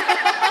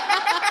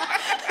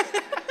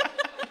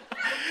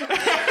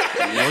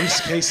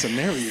 Worst case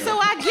scenario. So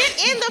I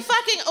get in the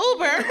fucking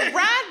Uber,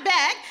 ride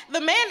back.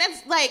 The man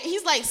that's like,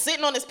 he's like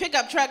sitting on his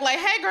pickup truck like,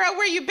 hey girl,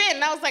 where you been?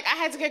 And I was like, I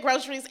had to get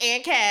groceries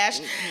and cash.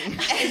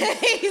 And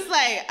he's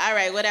like, all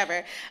right,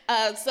 whatever.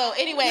 So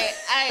anyway,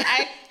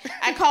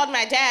 I called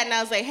my dad and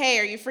I was like, hey,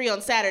 are you free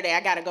on Saturday? I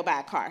gotta go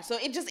buy a car. So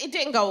it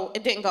didn't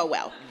go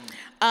well.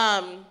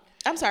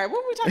 I'm sorry,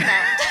 what were we talking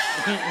about?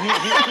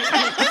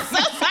 I'm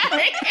so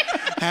sorry.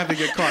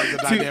 Having a car, the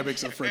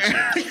dynamics of friendship.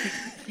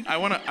 I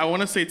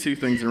want to say 2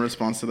 things in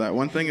response to that.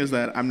 One thing is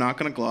that I'm not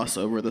going to gloss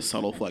over the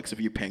subtle flex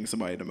of you paying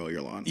somebody to mow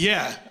your lawn.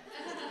 Yeah.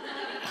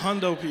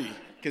 Hundo P.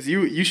 Because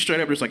you straight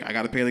up just like, I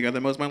got to pay the guy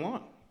that mows my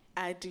lawn.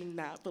 I do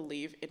not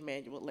believe in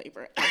manual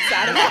labor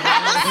outside of my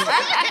house.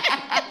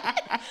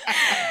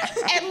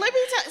 And let me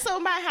tell you, so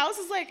my house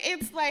is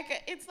it's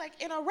like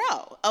in a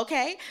row,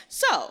 okay?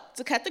 So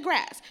to cut the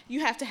grass, you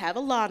have to have a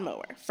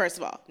lawnmower, first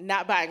of all,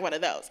 not buying one of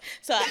those.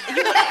 So, but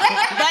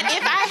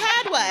if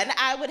I had one,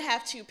 I would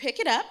have to pick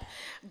it up,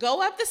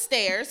 go up the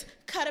stairs,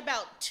 cut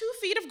about 2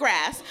 feet of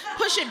grass,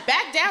 push it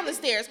back down the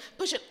stairs,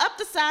 push it up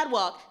the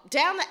sidewalk,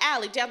 down the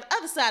alley, down the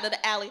other side of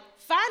the alley,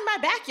 find my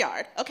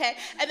backyard, okay?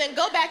 And then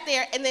go back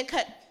there and then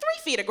cut 3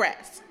 feet of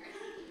grass.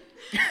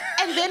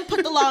 And then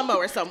put the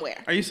lawnmower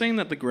somewhere. Are you saying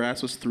that the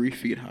grass was 3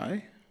 feet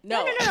high?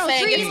 No.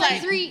 Three,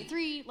 like three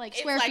square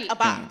it's feet. like a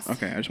box.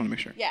 Okay, I just want to make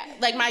sure. Yeah,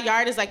 like my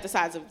yard is like the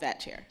size of that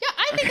chair. Yeah,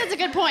 I think that's a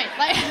good point.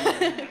 Like,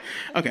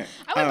 Okay.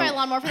 I wouldn't buy a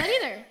lawnmower for that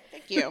either.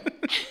 Thank you.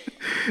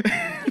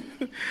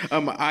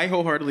 I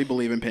wholeheartedly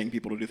believe in paying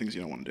people to do things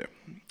you don't want to do,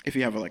 if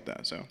you have it like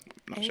that. So, I'm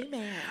not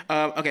Amen.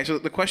 sure. Okay, so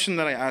the question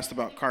that I asked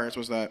about cars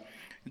was that,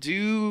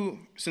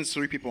 since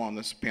 3 people on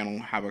this panel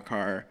have a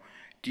car,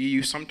 do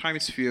you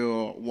sometimes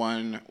feel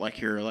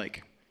like you're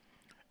like,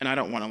 and I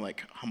don't want to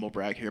like humble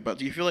brag here, but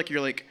do you feel like you're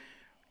like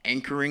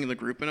anchoring the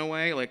group in a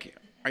way? Like,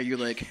 are you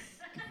like,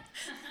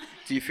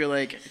 do you feel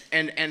like,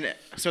 and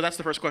so that's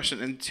the first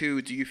question. And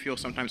 2, do you feel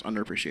sometimes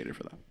underappreciated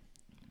for that?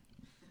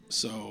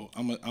 So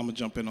I'm gonna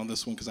jump in on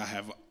this one because I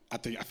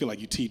feel like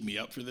you teed me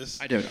up for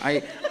this. I did.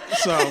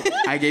 So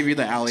I gave you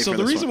the alley. So for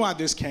the this reason one. why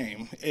this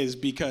came is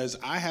because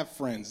I have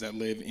friends that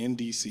live in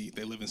DC.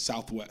 They live in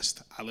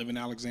Southwest. I live in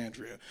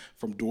Alexandria.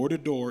 From door to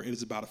door, it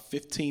is about a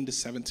 15 to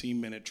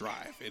 17-minute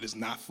drive. It is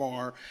not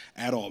far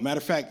at all. Matter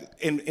of fact,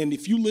 and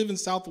if you live in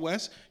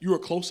Southwest, you are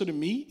closer to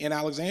me in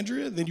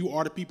Alexandria than you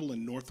are to people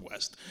in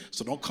Northwest.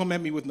 So don't come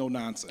at me with no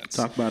nonsense.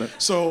 Talk about it.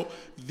 So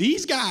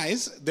these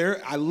guys,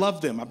 I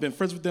love them. I've been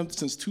friends with them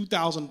since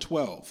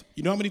 2012.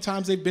 You know how many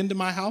times they've been to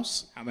my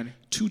house? How many?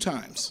 2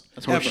 times.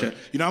 That's horseshit.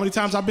 You know how many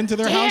times I've been to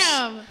their Damn.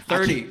 house?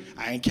 30.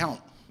 I ain't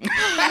count.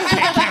 I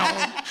can't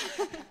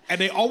count. And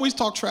they always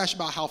talk trash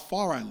about how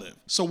far I live.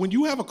 So when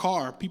you have a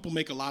car, people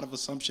make a lot of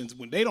assumptions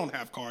when they don't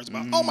have cars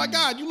about, oh my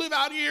God, you live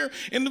out here.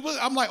 And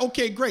I'm like,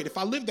 okay, great. If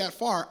I live that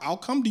far, I'll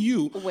come to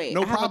you. Wait,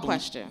 no I have a problem.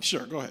 question.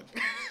 Sure, go ahead.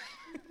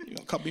 You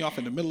gonna cut me off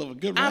in the middle of a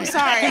good rant? I'm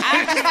sorry.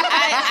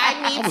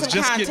 I need I was some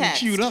just context. getting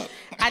queued up.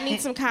 I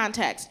need some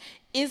context.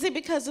 Is it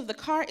because of the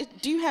car?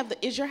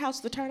 Is your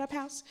house the turn-up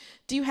house?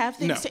 Do you have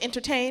things No. to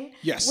entertain?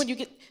 Yes. When you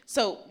get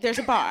there's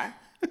a bar.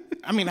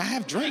 I mean, I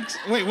have drinks.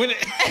 Wait.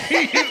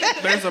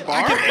 There's a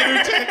bar.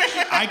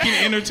 I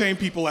can entertain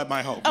people at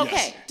my home. Okay.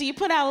 Yes. Do you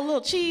put out a little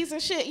cheese and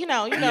shit? You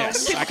know.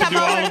 Yes, People I can come do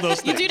all over, of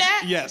those things. You do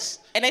that? Yes.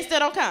 And they still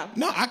don't come.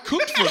 No, I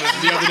cooked for them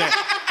the other day.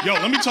 Yo,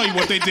 let me tell you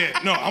what they did.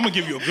 No, I'm gonna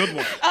give you a good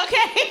one.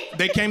 Okay.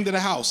 They came to the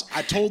house.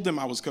 I told them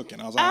I was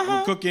cooking. I was like,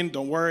 I'm cooking.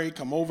 Don't worry.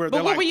 Come over. But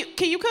They're what like,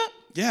 can you cook?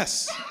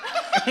 yes.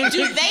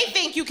 Do they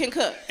think you can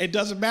cook? It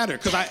doesn't matter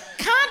because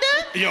Kinda.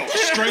 Yo,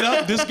 straight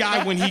up, this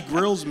guy when he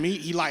grills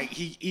meat,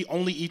 he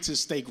only eats his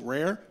steak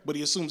rare, but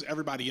he assumes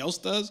everybody else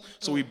does,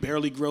 so he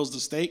barely grills the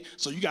steak.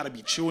 So you got to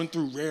be chewing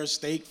through rare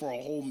steak for a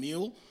whole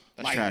meal.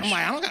 That's I'm trash.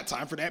 like, I don't got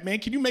time for that, man.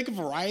 Can you make a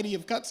variety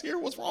of cuts here?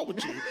 What's wrong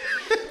with you?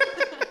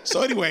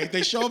 So anyway,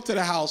 they show up to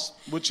the house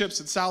with chips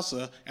and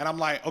salsa, and I'm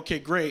like, okay,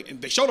 great.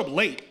 And they showed up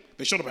late.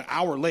 They showed up an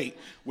hour late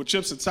with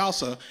chips and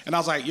salsa, and I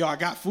was like, yo, I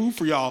got food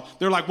for y'all.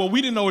 They're like, well,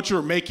 we didn't know what you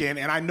were making,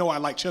 and I know I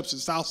like chips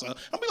and salsa.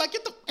 I'll be like,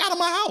 get the out of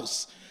my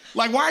house.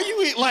 Like, why are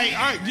you eat? Like, all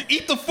right,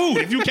 eat the food.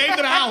 If you came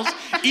to the house,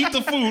 eat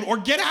the food or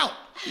get out.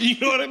 You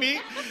know what I mean?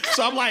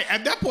 So I'm like,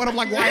 at that point, I'm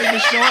like, why didn't you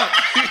show up?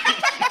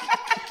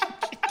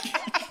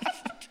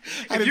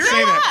 I didn't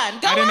say that.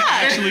 Go I didn't on.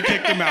 actually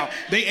kick them out.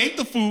 They ate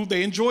the food.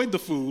 They enjoyed the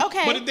food.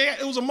 Okay. But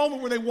it was a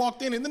moment where they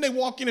walked in, and then they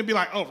walk in and be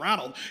like, oh,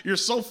 Ronald, you're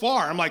so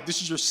far. I'm like,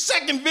 this is your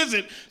second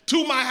visit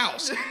to my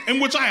house in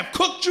which I have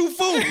cooked you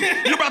food.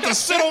 You're about to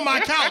sit on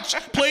my couch,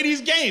 play these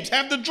games,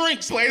 have the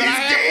drinks that I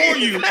have for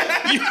you.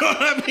 You know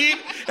what I mean?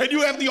 And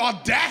you have the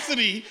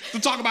audacity to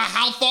talk about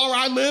how far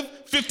I live,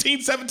 15,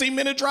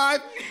 17-minute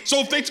drive. So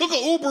if they took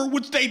an Uber,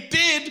 which they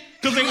did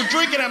because they were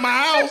drinking at my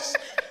house,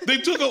 they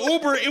took an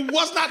Uber. It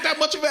was not that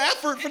much of an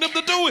effort for them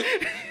to do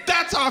it.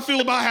 That's how I feel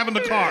about having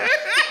the car.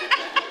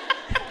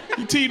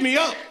 You teed me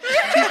up.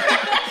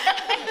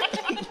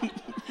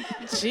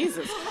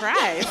 Jesus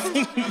Christ.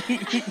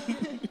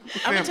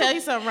 I'm gonna tell you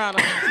something,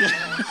 Ronald.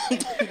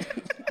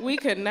 We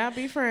could not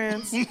be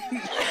friends.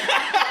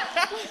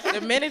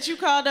 The minute you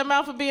called them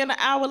out for being an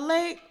hour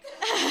late,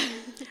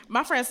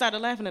 my friend started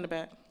laughing in the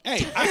back.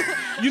 Hey,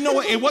 you know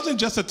what? It wasn't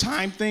just a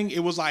time thing. It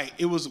was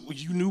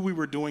you knew we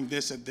were doing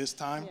this at this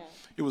time. Yeah.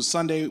 It was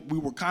Sunday. We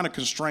were kind of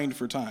constrained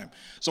for time.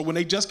 So when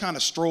they just kind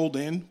of strolled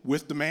in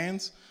with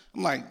demands,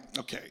 I'm like,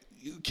 okay,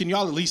 can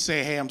y'all at least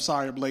say, hey, I'm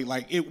sorry, I'm late?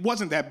 Like, it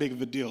wasn't that big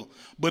of a deal.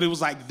 But it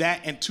was like that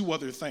and two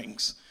other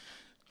things.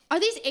 Are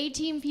these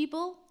 18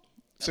 people?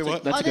 Say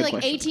what? That's Are a they good like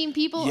question. 18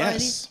 people? Or are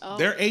these, Yes, oh.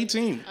 they're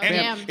 18. Oh, and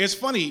damn. it's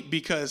funny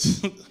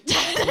because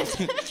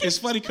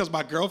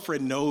my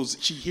girlfriend knows,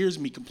 she hears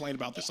me complain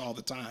about this all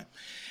the time.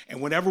 And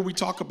whenever we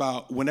talk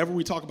about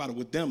it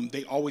with them,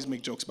 they always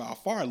make jokes about how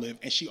far I live,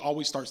 and she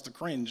always starts to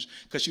cringe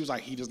because she was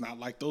like, he does not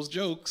like those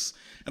jokes.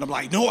 And I'm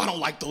like, no, I don't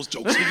like those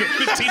jokes. You're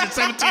 15 to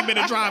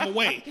 17-minute drive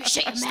away.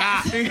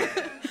 Stop.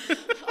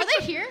 Are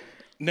they here?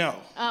 No.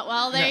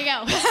 Well, there you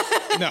go.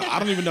 No, I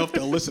don't even know if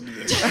they'll listen to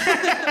this.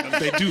 If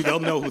they do,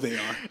 they'll know who they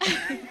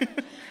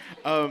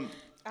are.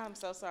 I'm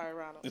so sorry,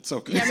 Ronald. It's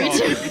okay. It's all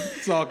good.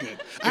 It's all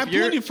good. I have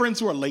plenty of friends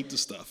who are late to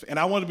stuff, and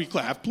I want to be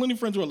clear. I have plenty of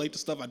friends who are late to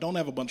stuff. I don't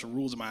have a bunch of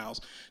rules in my house.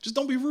 Just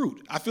don't be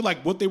rude. I feel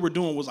like what they were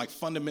doing was like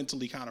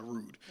fundamentally kind of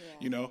rude,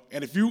 you know.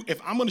 And if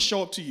I'm going to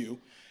show up to you,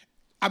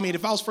 I mean,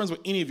 if I was friends with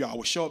any of y'all, I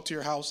would show up to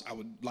your house. I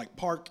would like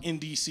park in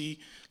DC,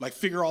 like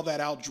figure all that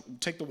out,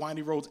 take the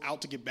windy roads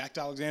out to get back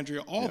to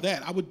Alexandria, all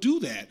that. I would do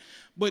that.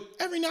 But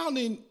every now and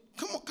then,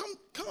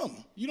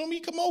 come. You know what I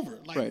mean? Come over.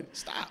 Like, Right.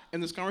 stop.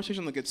 And this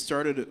conversation, like, it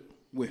started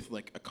with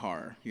like a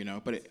car, you know,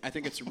 but I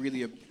think it's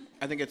really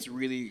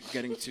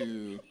getting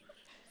to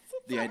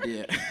the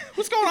idea.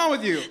 What's going on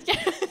with you?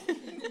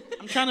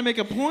 I'm trying to make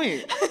a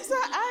point.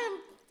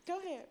 Go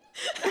ahead.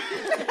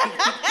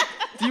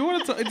 Do you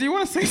want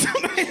to say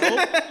something?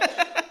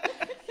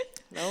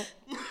 Nope.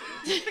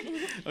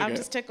 I'm Okay.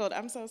 just tickled.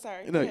 I'm so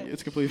sorry. No, Go ahead.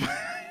 it's completely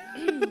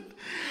fine.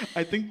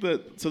 I think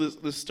that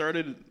this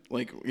started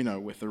like, you know,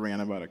 with the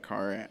rant about a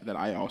car that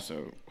I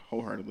also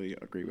wholeheartedly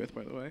agree with,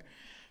 by the way.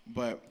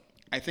 But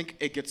I think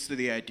it gets to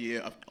the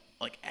idea of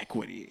like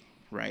equity,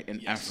 right, and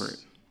effort,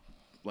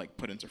 like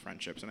put into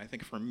friendships. And I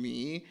think for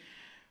me,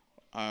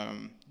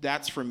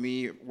 that's for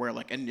me where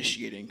like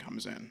initiating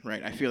comes in,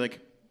 right? I feel like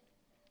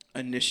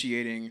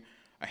initiating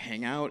a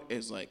hangout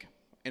is like,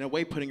 in a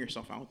way, putting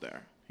yourself out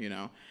there, you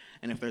know?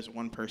 And if there's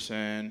one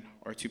person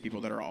or two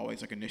people that are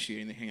always like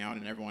initiating the hangout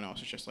and everyone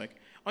else is just like,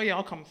 oh yeah,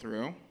 I'll come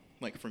through.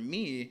 Like for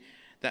me,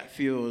 that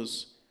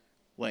feels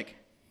like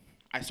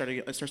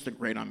it starts to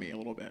grate on me a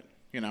little bit,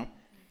 you know?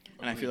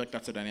 And I feel like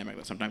that's a dynamic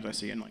that sometimes I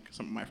see in like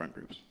some of my friend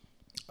groups.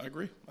 I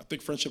agree. I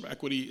think friendship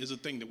equity is a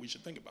thing that we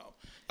should think about.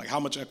 Like, how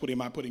much equity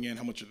am I putting in?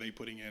 How much are they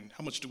putting in?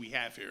 How much do we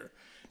have here?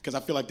 Because I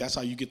feel like that's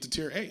how you get to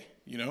tier A,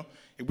 you know?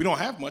 If we don't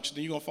have much,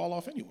 then you're going to fall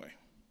off anyway.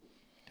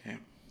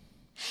 Damn.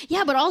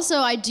 Yeah, but also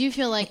I do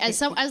feel like as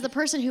the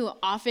person who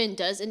often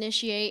does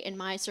initiate in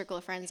my circle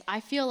of friends, I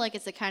feel like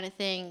it's the kind of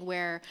thing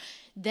where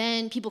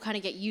then people kind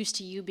of get used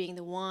to you being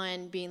the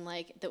one, being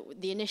like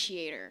the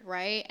initiator,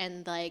 right?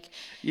 And like,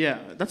 Yeah,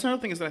 that's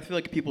another thing is that I feel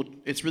like people,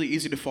 it's really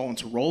easy to fall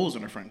into roles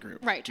in a friend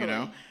group. Right, You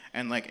totally. know?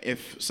 And like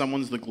if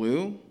someone's the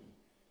glue,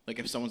 like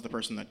if someone's the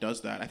person that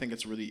does that, I think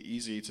it's really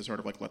easy to sort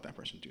of like let that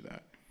person do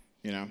that.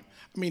 You know?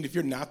 I mean, if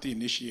you're not the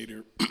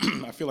initiator,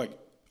 I feel like,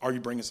 are you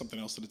bringing something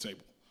else to the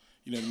table?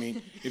 You know what I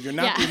mean? If you're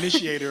not the Yeah.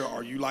 initiator,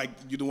 are you like,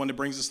 you the one that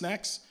brings the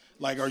snacks?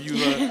 Like, are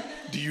you,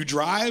 do you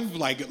drive?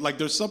 Like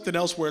there's something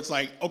else where it's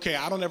like, okay,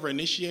 I don't ever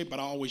initiate, but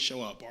I always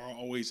show up, or I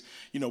always,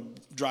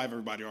 drive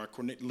everybody, or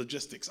coordinate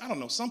logistics. I don't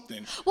know,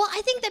 something. well,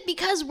 I think that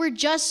because we're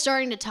just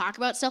starting to talk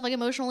about stuff like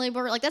emotional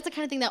labor, like that's the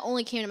kind of thing that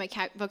only came to my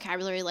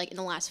vocabulary like in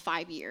the last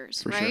 5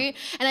 years, For sure. right?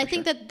 And I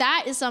think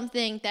that is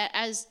something that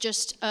as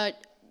just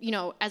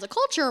as a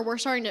culture, we're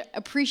starting to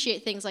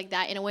appreciate things like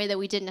that in a way that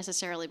we didn't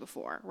necessarily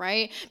before,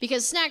 right?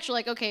 Because snacks are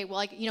like, okay, well,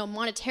 like,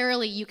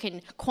 monetarily you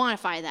can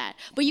quantify that,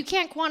 but you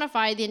can't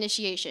quantify the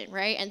initiation,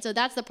 right? And so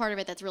that's the part of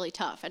it that's really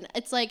tough. And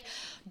it's like,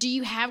 do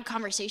you have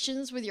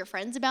conversations with your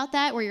friends about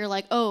that where you're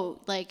like,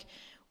 and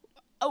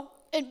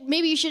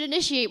maybe you should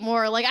initiate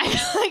more? Like, I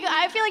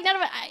feel like none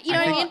of it, you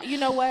know what I mean? You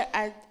know what?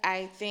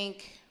 I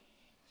think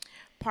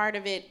part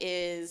of it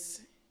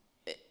is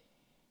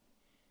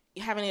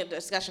having a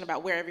discussion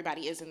about where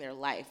everybody is in their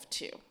life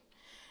too.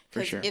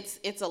 For sure.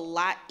 It's a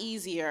lot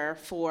easier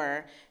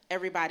for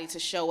everybody to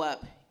show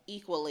up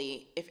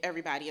equally if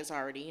everybody is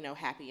already,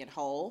 happy and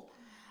whole.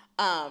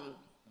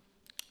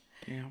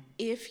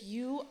 If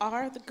you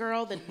are the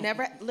girl that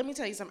never, let me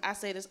tell you something, I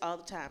say this all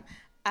the time.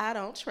 I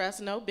don't trust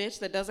no bitch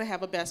that doesn't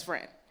have a best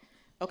friend.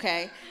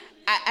 Okay?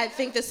 I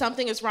think that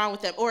something is wrong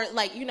with them. Or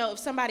like, if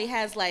somebody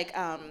has like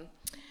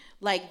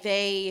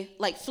they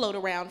like float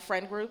around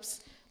friend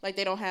groups. Like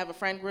they don't have a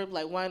friend group.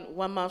 Like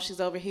one month she's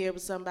over here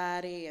with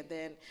somebody, and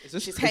then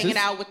she's hanging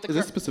out with the girl.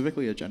 Is this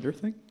specifically a gender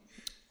thing?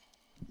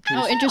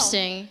 Oh,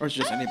 interesting. Or is it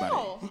just anybody?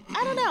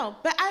 I don't know.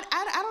 But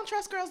I don't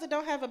trust girls that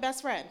don't have a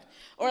best friend.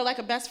 Or like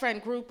a best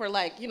friend group, or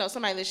like,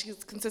 somebody that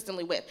she's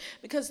consistently with.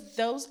 Because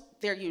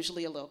they're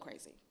usually a little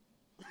crazy.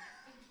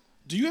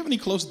 Do you have any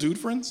close dude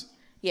friends?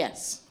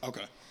 Yes.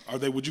 Okay. Are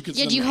they, would you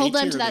consider Do you them hold A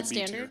them tier to or that they B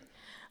tier? standard?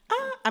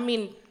 I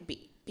mean,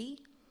 B.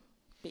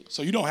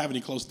 So you don't have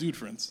any close dude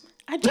friends?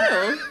 I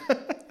do.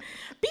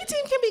 B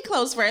team can be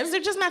close friends. They're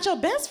just not your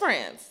best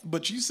friends.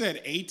 But you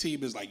said A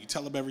team is like you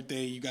tell them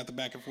everything, you got the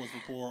back and forth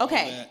rapport.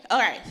 Okay. All that. All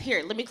right.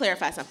 Here, let me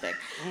clarify something.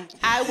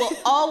 I will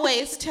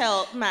always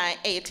tell my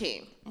A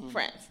team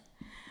friends.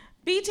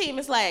 B team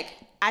is like,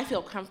 I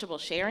feel comfortable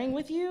sharing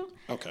with you.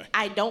 Okay.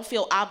 I don't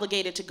feel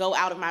obligated to go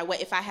out of my way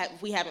if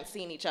we haven't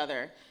seen each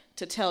other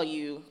to tell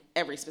you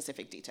every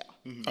specific detail.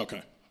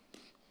 Okay.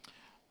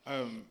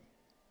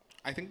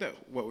 I think that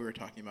what we were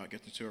talking about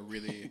gets into a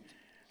really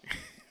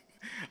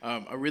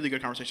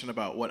good conversation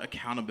about what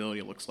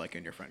accountability looks like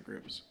in your friend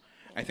groups.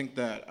 I think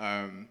that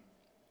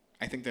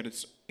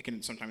it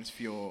can sometimes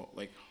feel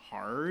like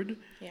hard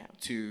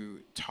to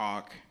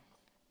talk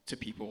to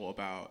people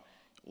about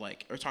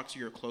or talk to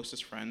your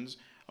closest friends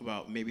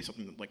about maybe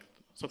something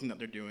that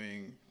they're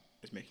doing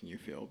is making you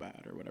feel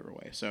bad or whatever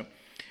way. So.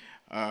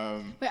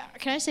 Wait,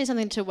 can I say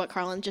something to what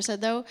Carlin just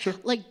said, though? Sure.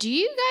 Like, do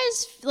you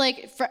guys,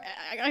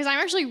 because I'm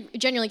actually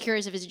genuinely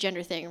curious if it's a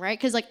gender thing, right?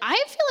 Because, I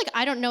feel like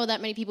I don't know that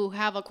many people who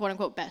have a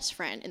quote-unquote best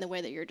friend in the way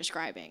that you're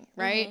describing,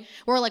 right?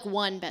 Mm-hmm. Or,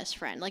 one best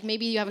friend. Like,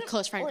 maybe you have a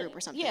close friend group or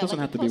something. Yeah, Doesn't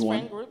like have a to be close one.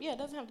 friend group. Yeah, it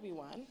doesn't have to be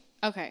one.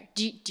 Okay.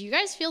 Do you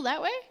guys feel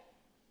that way?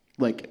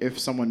 Like, if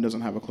someone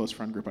doesn't have a close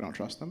friend group, I don't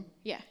trust them.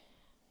 Yeah.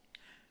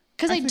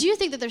 Because I do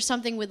think that there's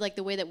something with,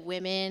 the way that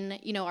women,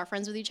 are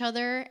friends with each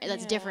other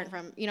that's different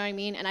from, you know what I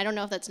mean? And I don't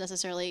know if that's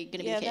necessarily going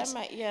to be the case.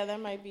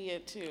 That might be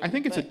it, too. I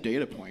think it's a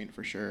data point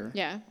for sure.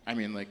 Yeah. I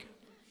mean,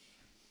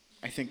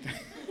 I think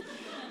that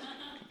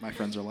my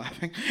friends are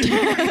laughing.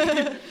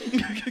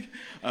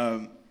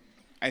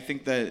 I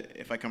think that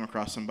if I come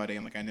across somebody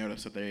and I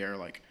notice that they are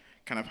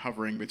kind of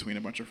hovering between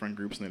a bunch of friend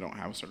groups and they don't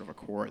have sort of a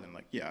core, then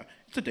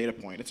it's a data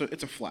point.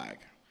 It's a flag.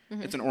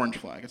 Mm-hmm. It's an orange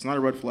flag. It's not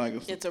a red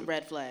flag. It's a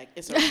red flag.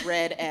 It's a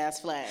red-ass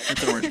flag.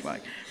 It's an orange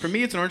flag. For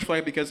me, it's an orange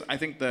flag because I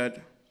think that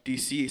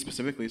D.C.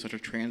 specifically is such a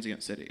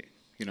transient city,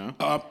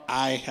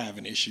 I have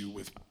an issue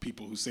with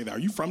people who say that. Are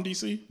you from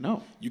D.C.?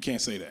 No. You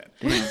can't say that.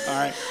 All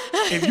right?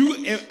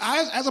 If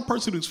as a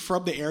person who's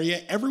from the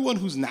area, everyone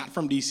who's not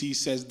from D.C.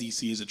 says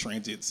D.C. is a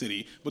transient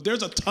city. But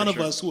there's a ton of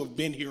us who have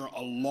been here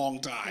a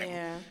long time.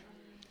 Yeah.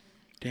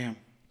 Damn.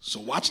 So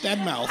watch that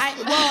mouth.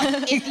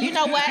 You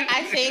know what?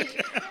 I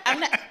think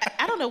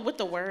I don't know what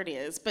the word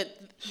is, but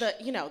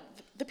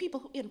the people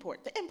who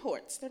the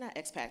imports, they're not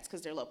expats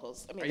because they're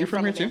locals. I mean, Are you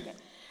from here too?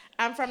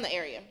 I'm from the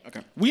area.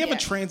 Okay. We have a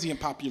transient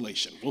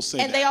population. We'll say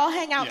and that. they all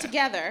hang out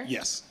together.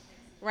 Yes.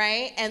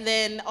 Right? And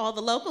then all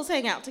the locals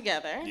hang out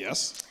together.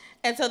 Yes.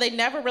 And so they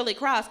never really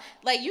cross.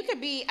 You could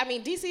be,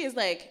 DC is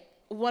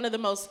one of the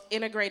most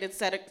integrated,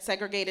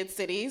 segregated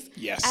cities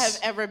Yes. I've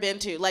ever been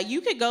to. Like,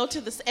 you could go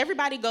to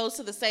everybody goes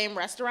to the same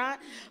restaurant,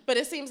 but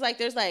it seems like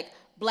there's like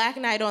Black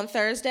Night on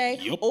Thursday,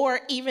 Yep. or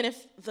even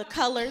if the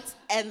colors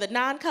and the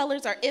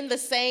non-colors are in the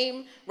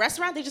same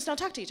restaurant, they just don't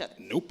talk to each other.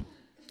 Nope.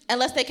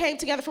 Unless they came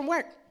together from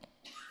work.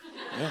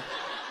 Yeah.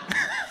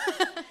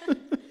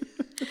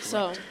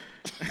 So,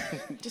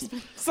 just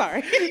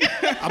sorry.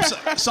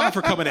 I'm sorry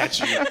for coming at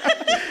you.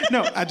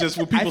 No, When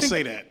people think-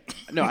 say that.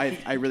 No,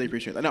 I really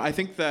appreciate that. No, I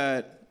think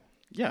that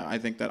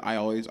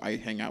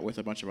I hang out with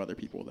a bunch of other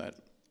people that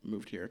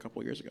moved here a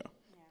couple years ago.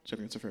 So I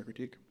think it's a fair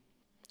critique.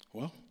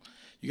 Well,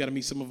 you got to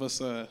meet some of us.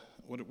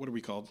 What are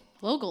we called?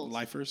 Locals.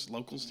 Lifers,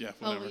 locals. Yeah,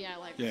 whatever. Oh, yeah,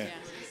 like, Yeah.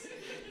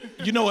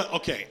 yeah. You know what?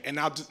 Okay, and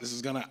now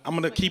I'm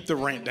gonna keep the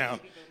rant down.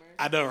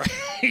 I know, right?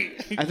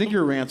 I think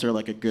your rants are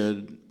like a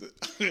good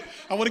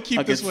I want to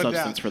keep this one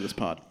substance down. for this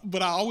pod.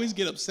 But I always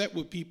get upset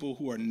with people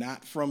who are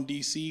not from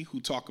DC who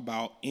talk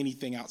about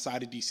anything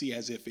outside of DC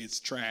as if it's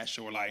trash,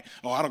 or like,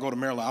 oh, I don't go to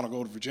Maryland, I don't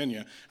go to Virginia.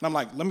 And I'm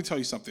like, let me tell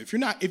you something.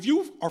 If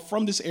you are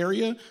from this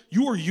area,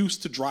 you are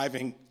used to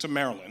driving to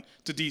Maryland,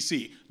 to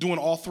DC, doing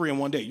all three in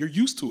one day. You're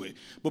used to it.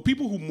 But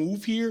people who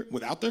move here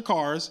without their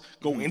cars,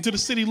 go into the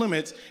city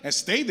limits and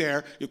stay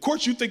there, of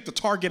course you think the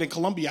Target in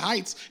Columbia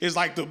Heights is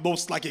like the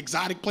most like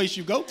exotic place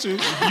you go to. You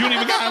don't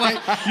even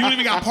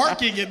got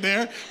parking in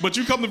there, but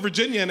you come to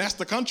Virginia and that's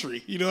the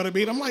country. You know what I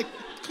mean? I'm like,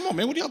 come on,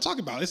 man, what are y'all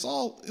talking about?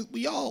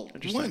 We all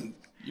win,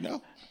 you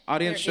know?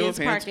 Audience, show There of is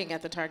hands. parking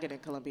at the Target in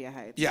Columbia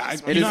Heights. Yeah,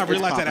 That's I what- realized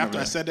it's that popping after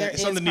over I said There that.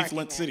 It's is underneath parking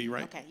Flint there. City,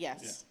 right? Okay,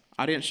 yes.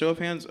 Audience, show of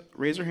hands.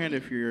 Raise your hand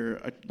if you're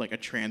a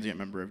transient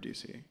member of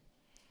DC.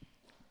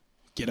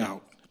 Get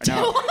out.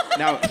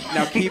 Now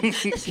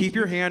keep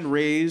your hand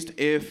raised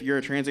if you're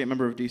a transient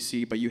member of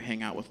DC, but you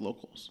hang out with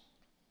locals.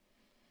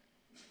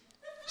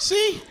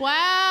 See?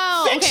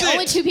 Wow. Fix Okay, it.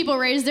 only 2 people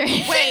raised their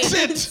hands. Wait,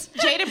 Fix it.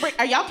 Jada,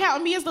 are y'all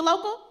counting me as the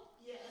local?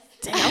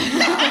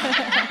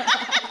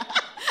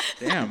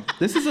 Damn,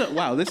 this is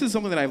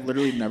something that I've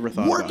literally never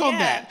thought Work about. on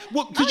that.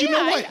 Well, because Oh, you know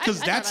yeah, what? I Because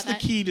thought that's about the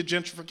that. key to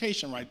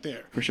gentrification right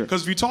there. For sure.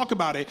 Because if you talk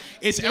about it,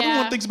 everyone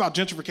Yeah. thinks about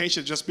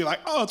gentrification just be like,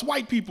 oh, it's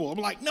white people. I'm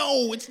like,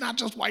 no, it's not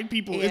just white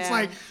people. It's Yeah.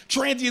 like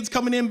transients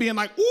coming in being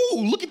like,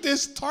 ooh, look at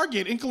this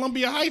Target in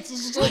Columbia Heights.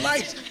 This is so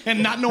nice.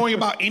 And not knowing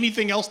about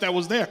anything else that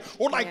was there.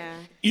 Or like, Yeah.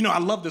 I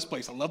love this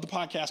place. I love the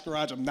podcast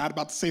garage. I'm not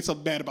about to say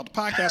something bad about the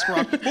podcast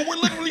garage, but we're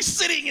literally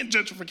sitting in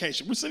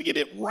gentrification. We're sitting in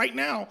it right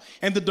now.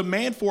 And the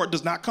demand for it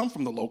does not come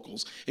from the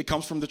locals. It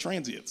comes from the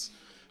transients.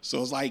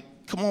 So it's like,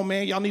 come on,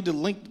 man. Y'all need to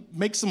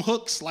make some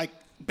hooks, like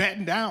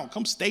batten down.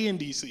 Come stay in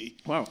DC.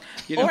 Wow.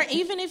 Or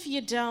even if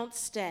you don't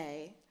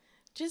stay,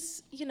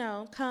 just,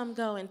 come,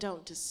 go, and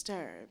don't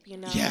disturb,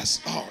 Yes.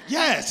 Oh,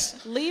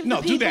 yes. Leave No,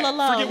 the do people that.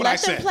 alone. Forget what I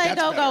Let them said. play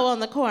That's go-go better. on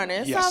the corner.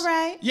 It's Yes. all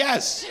right.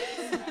 Yes.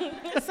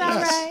 It's all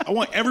Yes. right. I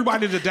want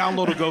everybody to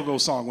download a go-go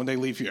song when they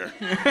leave here.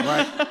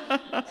 Right?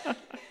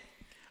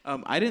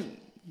 I didn't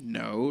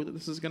know that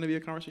this is going to be a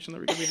conversation that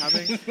we're going to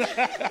be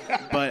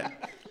having, but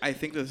I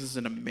think this is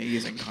an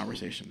amazing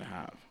conversation to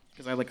have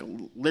because I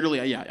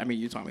literally,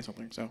 you taught me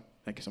something, so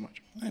thank you so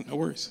much. Hey, no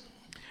worries.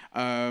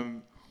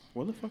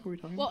 What the fuck are we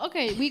talking Well,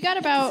 okay, we got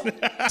about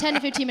 10 to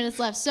 15 minutes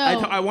left. So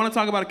about? I want to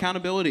talk about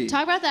accountability.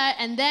 talk about that,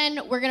 and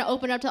then we're going to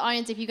open up to the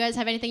audience if you guys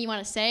have anything you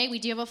want to say. We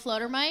do have a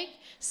floater mic,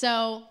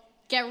 so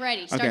get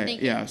ready. Start Okay,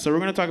 thinking. yeah. So we're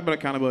going to talk about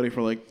accountability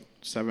for like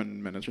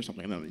 7 minutes or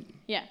something. And then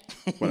Yeah.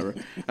 whatever.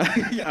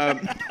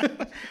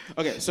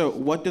 Okay, so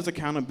what does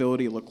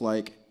accountability look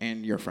like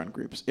in your friend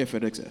groups, if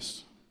it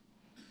exists?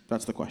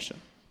 That's the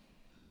question.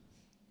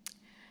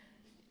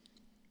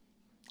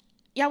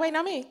 Y'all waiting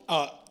on me?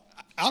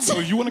 I'll go.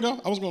 You want to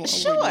go? I was going to.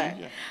 Sure.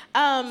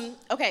 Yeah.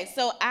 Okay,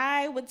 so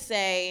I would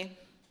say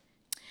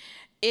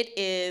it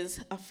is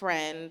a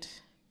friend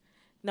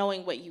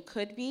knowing what you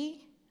could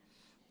be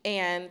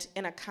and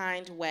in a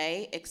kind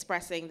way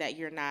expressing that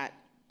you're not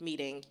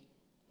meeting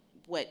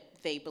what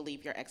they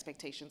believe your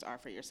expectations are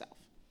for yourself.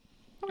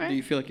 Do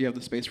you feel like you have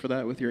the space for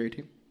that with your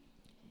 18?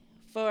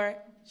 For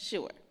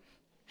sure.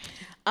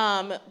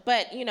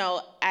 But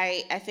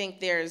I think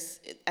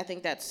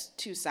that's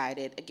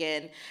two-sided.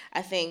 Again,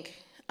 I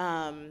think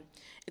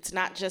it's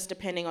not just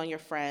depending on your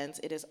friends.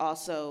 It is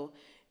also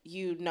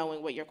you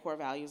knowing what your core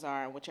values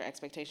are and what your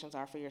expectations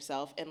are for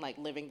yourself and like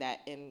living that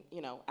in,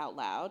 out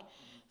loud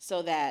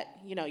so that,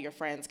 your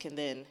friends can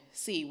then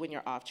see when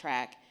you're off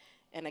track.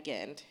 And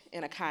again,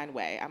 in a kind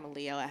way. I'm a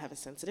Leo. I have a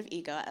sensitive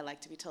ego. I like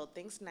to be told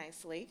things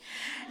nicely.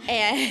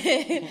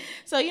 And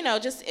so,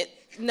 just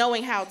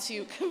knowing how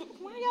to...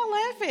 Why are y'all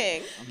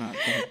laughing? I'm not. Go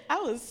ahead. I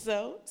was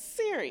so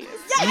serious.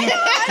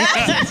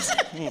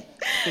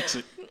 Fix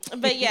it.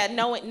 But yeah,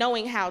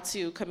 knowing how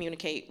to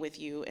communicate with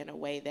you in a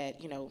way that,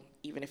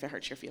 even if it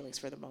hurts your feelings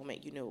for the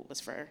moment, you knew it was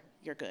for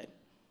your good.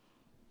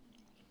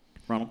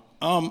 Ronald?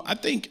 I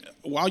think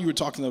while you were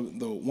talking,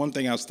 the one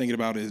thing I was thinking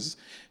about is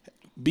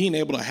being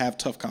able to have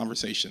tough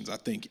conversations, I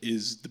think,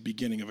 is the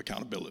beginning of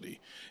accountability,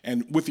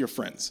 and with your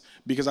friends.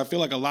 Because I feel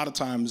like a lot of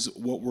times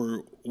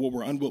we're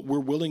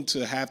willing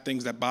to have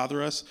things that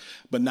bother us,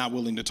 but not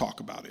willing to talk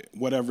about it,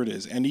 whatever it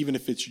is. And even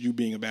if it's you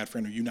being a bad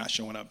friend or you not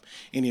showing up,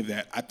 any of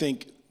that, I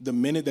think the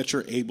minute that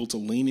you're able to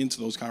lean into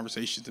those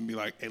conversations and be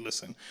like, hey,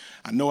 listen,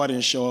 I know I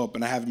didn't show up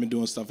and I haven't been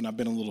doing stuff and I've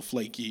been a little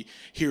flaky.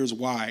 Here's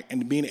why.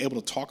 And being able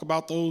to talk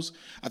about those,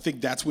 I think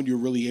that's when you're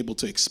really able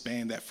to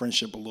expand that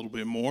friendship a little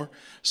bit more.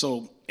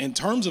 So in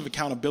terms of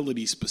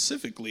accountability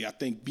specifically, I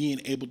think being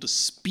able to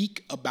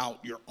speak about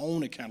your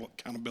own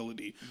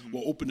accountability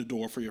will open the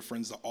door for your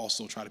friends to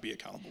also try to be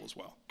accountable as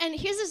well. And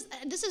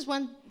this is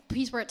one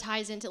piece where it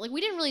ties into, like,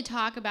 we didn't really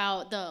talk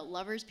about the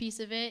lovers piece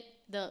of it.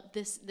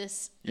 This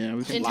we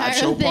can entire live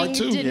show thing part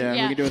 2. didn't- we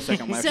can do a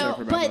second live show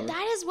for Bad But Lovers.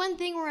 that is one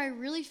thing where I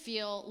really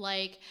feel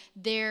like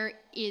there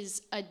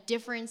is a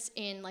difference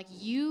in, like,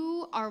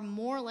 you are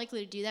more likely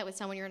to do that with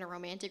someone you're in a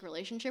romantic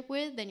relationship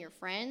with than your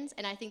friends,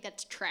 and I think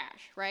that's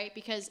trash, right?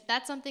 Because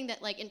that's something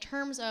that, like, in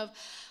terms of,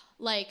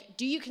 like,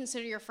 do you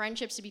consider your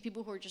friendships to be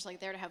people who are just, like,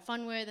 there to have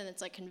fun with and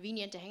it's, like,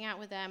 convenient to hang out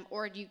with them,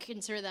 or do you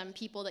consider them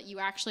people that you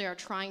actually are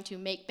trying to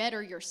make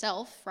better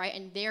yourself, right,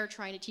 and they're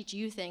trying to teach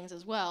you things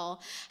as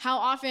well? How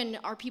often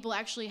are people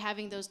actually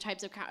having those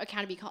types of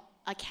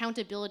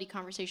accountability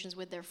conversations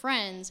with their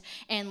friends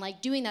and,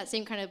 like, doing that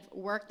same kind of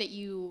work that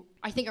you,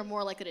 I think, are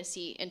more likely to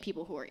see in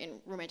people who are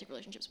in romantic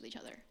relationships with each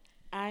other?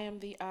 I am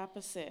the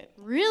opposite.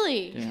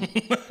 Really?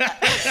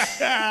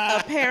 Yeah.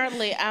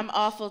 Apparently, I'm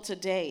awful to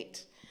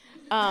date.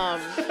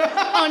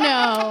 Oh,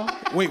 no.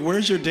 Wait,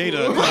 where's your data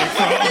coming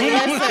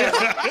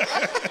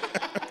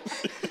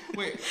from?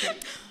 Wait,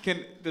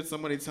 did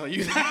somebody tell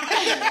you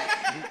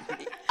that?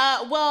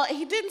 Well,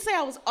 he didn't say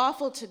I was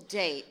awful to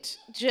date,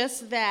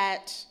 just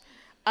that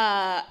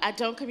I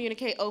don't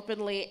communicate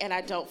openly and I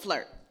don't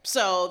flirt.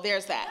 So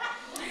there's that.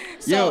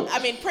 So, Yo. I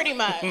mean, pretty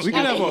much. We could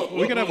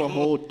have a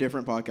whole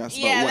different podcast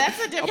Yeah, about that's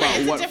a different- about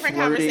it's a what different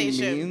flirting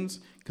conversation. means,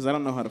 because I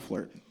don't know how to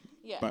flirt.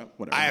 Yeah. But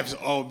whatever.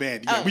 Oh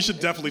man, yeah, we should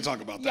definitely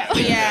talk about that.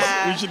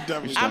 Yeah. We should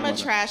definitely. I'm talk a about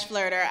trash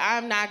flirter.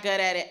 I'm not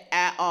good at it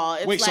at all.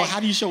 It's that. Wait, so like, how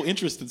do you show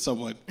interest in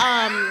someone?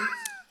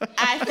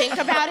 I think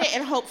about it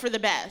and hope for the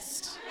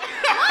best. Wait,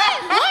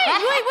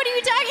 what are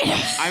you talking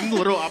about? I'm the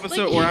little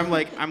opposite, where I'm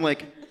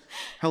like,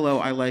 hello,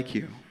 I like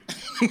you.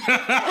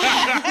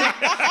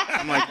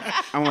 I'm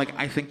like,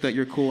 I think that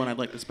you're cool, and I'd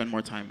like to spend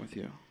more time with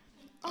you.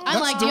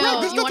 I'm like, direct.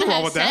 yo, There's you want nothing to wrong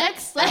have with that.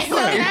 sex? Like,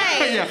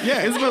 Right.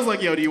 Yeah. Isabel's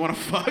like, yo, do you want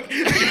to fuck?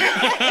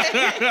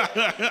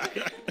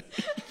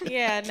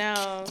 Yeah,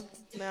 no.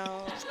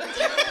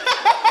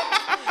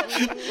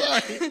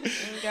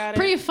 Got it.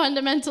 pretty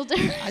fundamental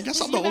difference. I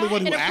guess I'm the only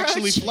one who An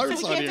actually approach.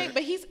 flirts We on can't here.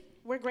 think, but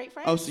we're great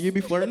friends. Oh, so you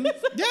be flirting?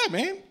 Yeah,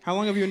 man. How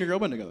long have you and your girl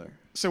been together?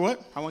 Say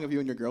what? How long have you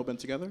and your girl been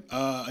together?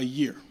 A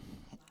year.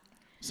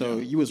 So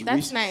you was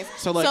That's nice.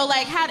 So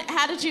like,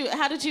 how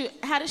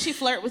did she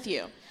flirt with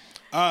you?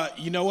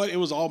 You know what? It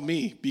was all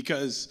me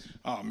because,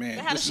 oh man.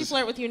 How does she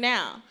flirt with you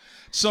now?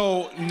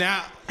 So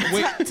now,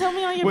 wait. Tell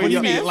me on your What do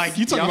you business. mean? Like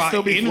you talking Y'all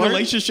still about be in flirting?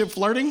 relationship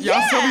flirting?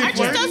 Y'all still be Aren't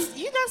you flirting?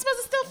 you're not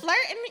supposed to still flirt?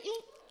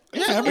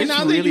 Yeah, every it's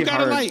now and then really you gotta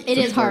hard. like. It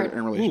to is flirt hard. in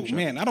a Ooh, relationship.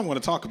 man, I don't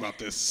want to talk about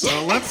this. So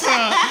let's.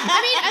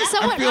 I mean, as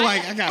someone, I feel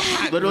like I got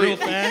hot Literally, real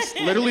fast.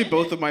 literally,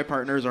 both of my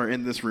partners are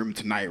in this room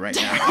tonight, right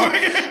now.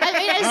 I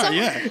mean, as Oh, someone,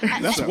 yeah,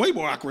 that's way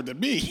more awkward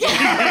than me.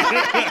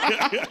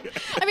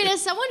 I mean,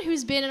 as someone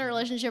who's been in a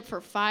relationship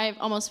for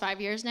almost 5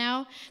 years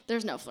now,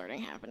 there's no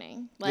flirting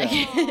happening, like,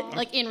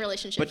 like in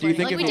relationship. But do you flirting.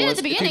 think Like if we it did was-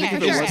 at the do you beginning think for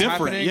if it It's sure. was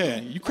different.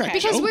 happening? Yeah, you crack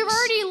Because we jokes.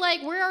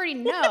 already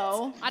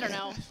know. I don't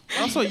know.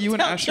 Also, you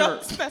and Asher,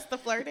 Don't stress the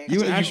flirting. you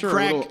and You Asher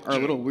crack are a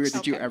little weird.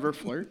 Did you Okay. ever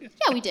flirt? Yeah,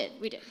 we did.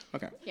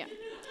 Okay. Yeah.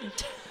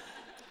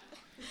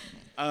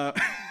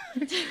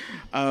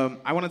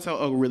 I want to tell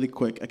a really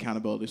quick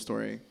accountability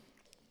story.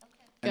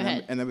 Go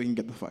ahead. And then we can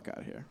get the fuck out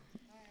of here.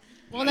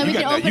 Well, then You we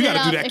can gotta- open you it gotta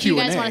do up that if you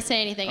guys Q&A. want to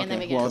say anything, and then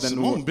we Okay, can. well, then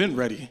Simone been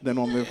ready. Then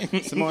we'll move.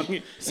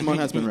 Simone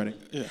has been ready.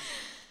 Yeah.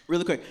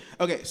 Really quick.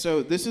 Okay,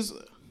 so this is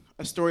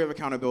a story of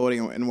accountability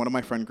in one of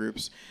my friend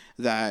groups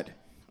that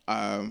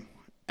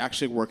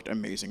actually worked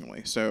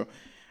amazingly. So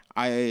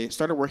I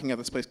started working at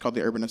this place called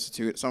the Urban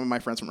Institute. Some of my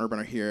friends from Urban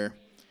are here.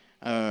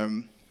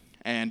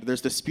 And there's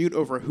dispute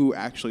over who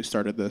actually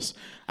started this.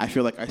 I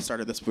feel like I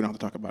started this, but we don't have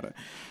to talk about it.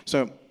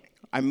 So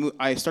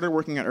I started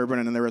working at Urban,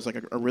 and then there was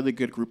like a really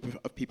good group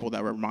of people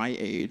that were my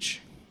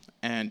age,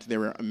 and they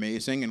were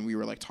amazing, and we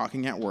were like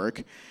talking at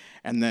work,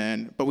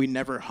 but we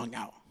never hung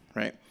out,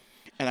 right?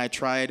 And I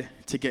tried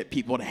to get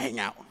people to hang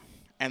out,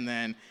 and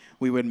then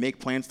we would make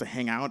plans to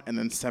hang out, and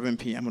then 7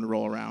 p.m. would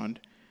roll around,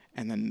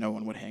 and then no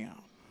one would hang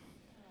out,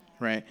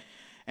 right?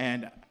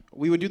 And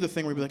we would do the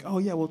thing where we'd be like, oh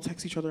yeah, we'll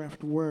text each other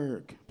after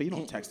work, but you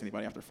don't text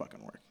anybody after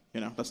fucking work,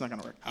 that's not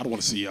gonna work. I don't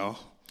want to see y'all.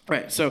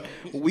 Right, so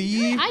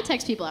I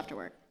text people after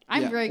work.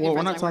 I'm very good well,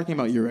 we're friends not at work. talking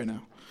about you right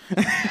now.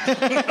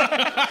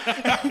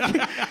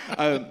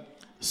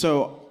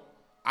 So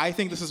I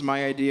think this is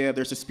my idea.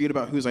 There's dispute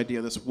about whose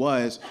idea this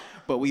was,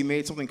 but we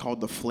made something called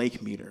the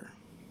flake meter.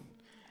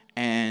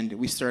 And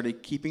we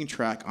started keeping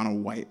track on a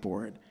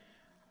whiteboard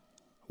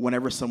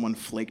whenever someone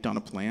flaked on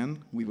a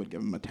plan, we would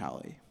give them a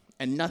tally.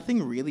 And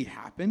nothing really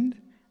happened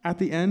at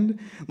the end.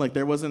 Like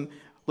there wasn't,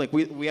 like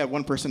we had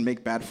one person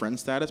make bad friend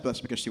status, but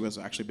that's because she was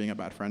actually being a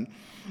bad friend.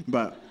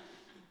 But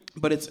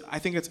I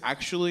think it's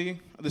actually,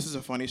 this is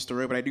a funny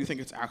story, but I do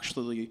think it's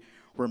actually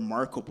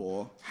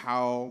remarkable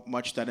how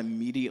much that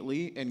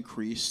immediately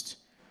increased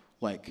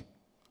like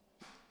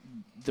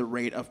the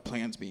rate of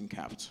plans being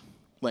kept.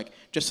 Like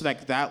just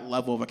like that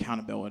level of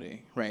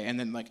accountability, right? And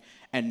then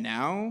and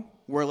now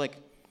we're like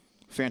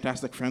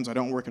fantastic friends. I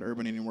don't work at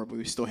Urban anymore, but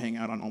we still hang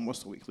out on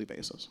almost a weekly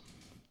basis.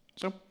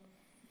 So,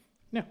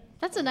 yeah.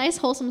 That's a nice,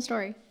 wholesome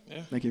story.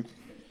 Yeah. Thank you.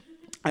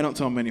 I don't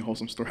tell many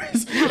wholesome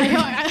stories.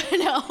 I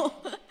know.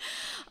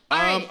 All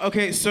right.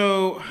 Okay,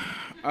 so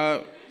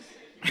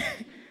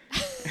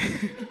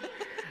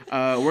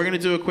we're gonna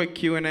do a quick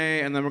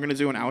Q&A, and then we're gonna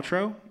do an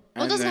outro.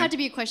 Well, it doesn't have to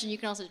be a question. You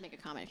can also just make a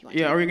comment if you want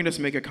to. Yeah, or you can just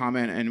make a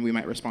comment, and we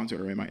might respond to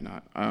it, or we might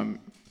not.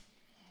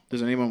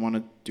 Does anyone want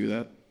to do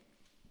that?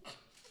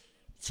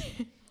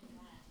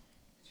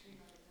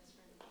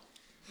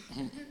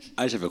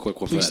 I just have a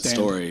quick one for Please that stand.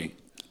 story.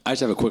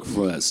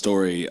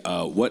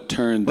 What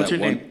turned What's that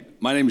your one? name?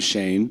 My name is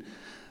Shane.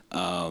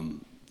 I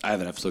have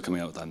an episode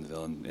coming out with I'm the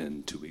Villain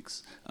in 2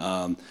 weeks.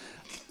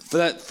 For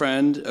that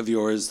friend of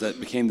yours that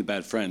became the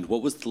bad friend,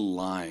 what was the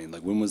line?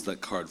 Like, when was that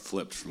card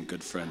flipped from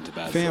good friend to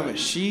bad friend?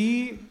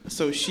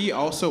 She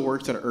also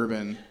worked at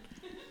Urban,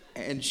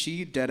 and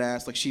she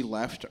deadass, like, she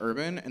left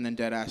Urban, and then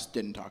deadass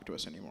didn't talk to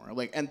us anymore.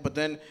 Like, but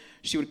then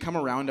she would come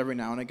around every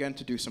now and again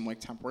to do some, like,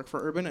 temp work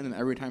for Urban, and then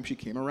every time she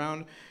came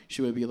around,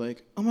 she would be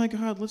like, oh my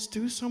God, let's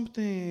do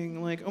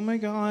something. Like, oh my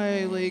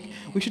God, like,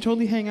 we should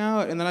totally hang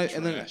out. And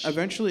then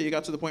eventually it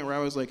got to the point where I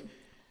was like,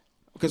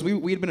 because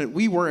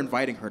we were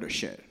inviting her to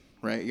shit,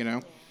 right, you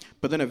know?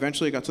 But then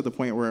eventually it got to the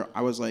point where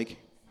I was like,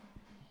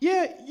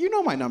 yeah, you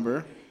know my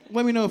number.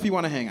 Let me know if you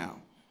want to hang out.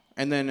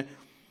 And then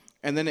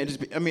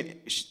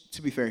it just,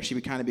 to be fair, she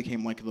kind of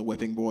became like the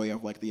whipping boy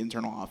of like the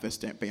internal office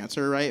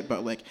banter, right?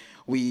 But like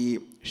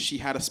she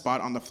had a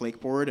spot on the flake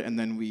board, and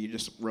then we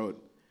just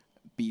wrote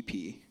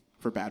BP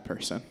for bad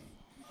person.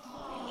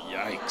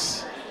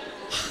 Yikes.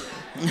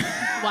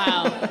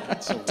 Wow.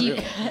 That's so Deep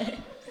real. cut.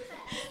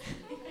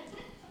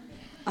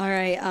 All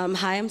right.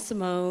 Hi, I'm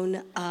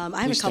Simone. I have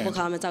Please a couple stand.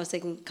 comments. I was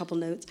taking a couple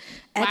notes.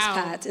 Wow.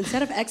 Expats.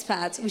 Instead of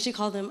expats, we should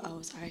call them.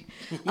 Oh, sorry.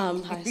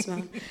 Hi,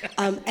 Simone.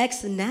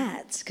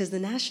 Ex-Nats, because the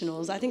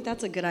Nationals. I think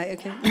that's a good idea.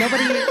 Okay.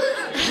 Nobody.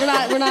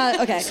 We're not.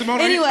 Okay.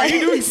 Simone, anyway. are you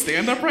doing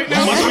stand-up right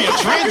now? Must be a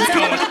trend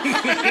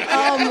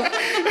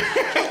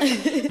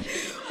going.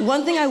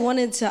 One thing I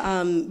wanted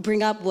to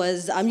bring up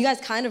was, you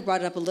guys kind of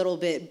brought it up a little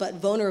bit, but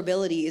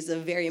vulnerability is a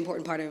very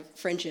important part of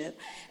friendship.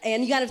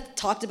 And you kind of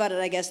talked about it,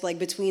 I guess, like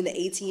between the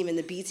A team and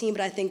the B team,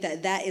 but I think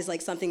that is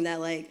like something that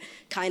like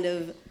kind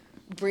of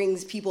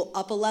brings people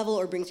up a level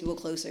or brings people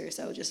closer.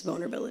 So just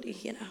vulnerability,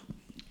 you know.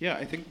 Yeah,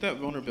 I think that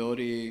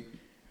vulnerability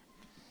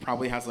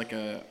probably has like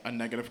a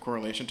negative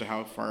correlation to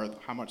how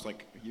much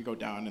like you go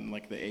down in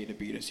like the A to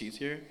B to C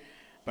tier.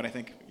 But I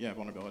think, yeah,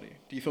 vulnerability.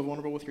 Do you feel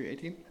vulnerable with your A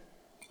team?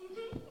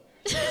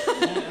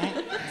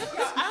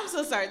 I'm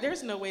so sorry.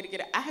 There's no way to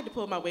get it. I had to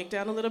pull my wig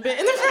down a little bit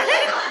in the front. I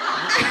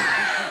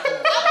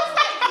was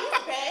like,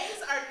 these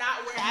bangs are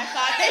not where I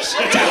thought they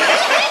should be.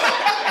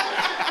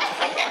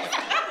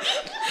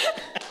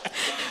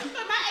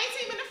 But my A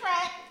team in the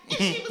front,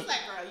 and she was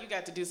like, "Girl, you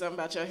got to do something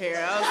about your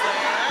hair." I was like,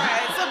 "All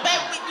right." So,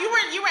 but you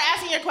were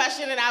asking your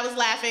question, and I was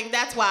laughing.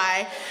 That's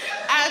why.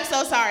 I'm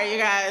so sorry, you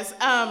guys.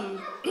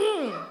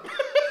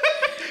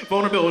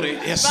 Vulnerability.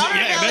 Yes.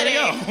 Yeah, there you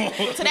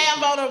go. Today I'm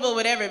vulnerable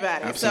with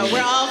everybody, Absolutely. so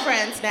we're all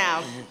friends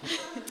now.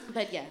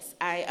 But yes,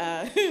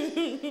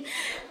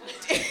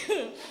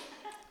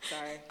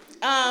 sorry.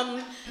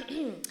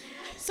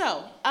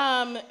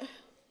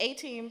 A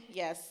team,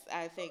 yes,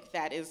 I think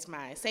that is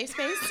my safe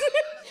space.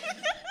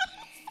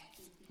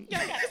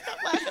 Y'all gotta stop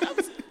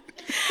laughing.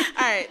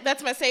 All right,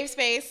 that's my safe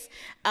space.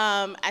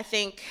 I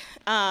think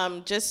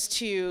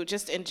just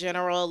in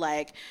general,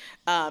 like,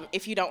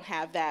 if you don't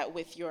have that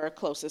with your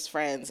closest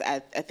friends, I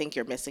think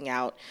you're missing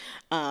out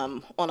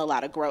on a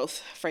lot of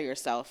growth for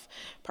yourself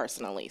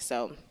personally.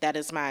 So that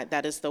is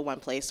the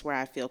one place where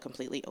I feel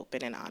completely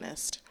open and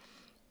honest.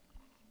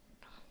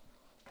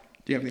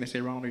 Do you have anything to say,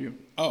 Ronald, or you?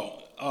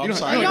 I'm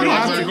sorry. you don't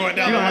have to. We're going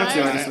down You don't the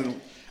have to.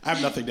 line. I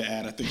have nothing to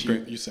add. I think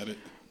you said it.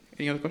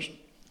 Any other question?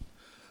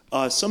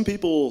 Some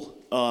people.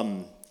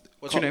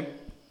 What's your name?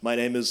 My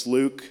name is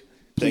Luke.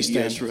 Please Thank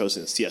you guys stand. for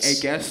hosting this. Yes.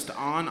 A guest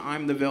on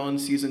I'm the Villain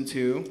Season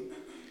 2.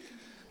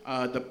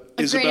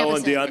 Isabel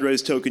and episode.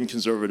 DeAndre's token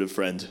conservative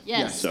friend.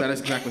 Yes. So- That is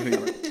exactly who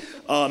you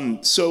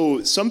are.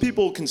 So some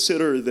people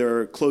consider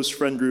their close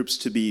friend groups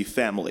to be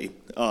family.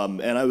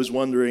 And I was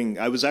wondering,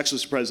 I was actually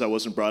surprised I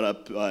wasn't brought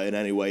up in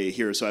any way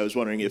here, so I was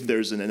wondering if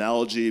there's an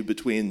analogy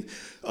between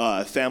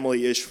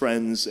family-ish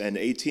friends and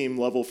A-team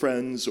level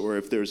friends, or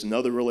if there's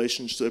another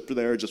relationship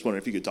there. Just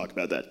wondering if you could talk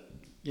about that.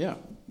 Yeah.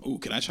 Ooh,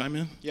 can I chime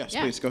in? Yes,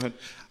 Yeah. please, go ahead.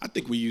 I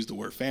think we use the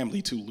word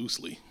family too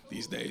loosely.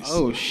 these days.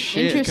 Oh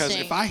shit! Interesting. Because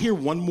if I hear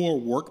one more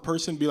work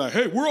person be like,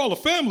 "Hey, we're all a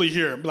family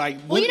here," I'm like,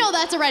 Well, you know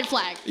that's a red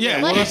flag. yeah,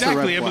 Like, well, that's a red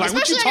exactly. I'm flag. like,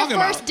 what you especially on talking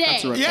your first about? day.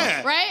 That's a red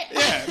Yeah, Right?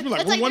 Yeah, we're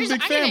like, It's we're one there's-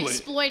 big I'm getting family.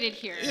 exploited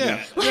here.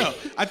 Yeah.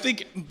 I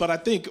think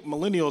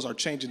millennials are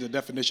changing the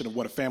definition of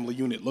what a family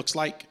unit looks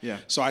like. Yeah.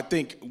 So I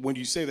think when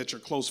you say that your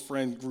close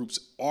friend groups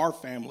are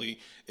family,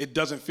 it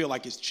doesn't feel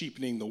like it's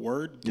cheapening the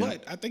word.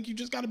 But I think you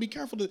just got to be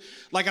careful to,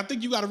 like, I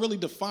think you got to really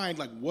define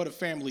like what a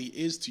family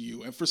is to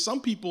you. And for some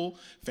people,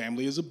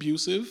 family is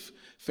abusive.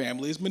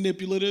 Family is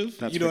manipulative.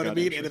 That's you know what I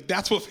pretty mean? goddamn And if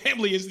that's what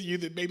family is to you,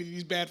 then maybe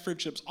these bad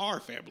friendships are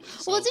family.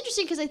 Well, it's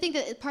interesting because I think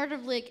that part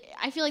of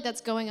I feel like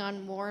that's going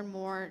on more and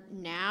more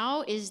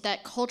now is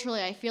that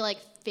culturally I feel like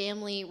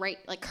family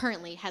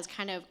currently has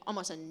kind of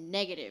almost a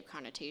negative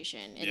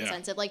connotation in the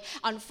sense of like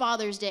on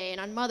Father's Day and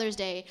on Mother's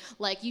Day,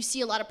 like you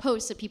see a lot of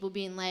posts of people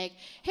being like,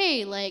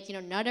 hey, like, you know,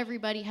 not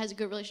everybody has a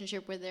good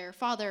relationship with their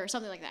father or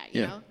something like that,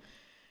 you know?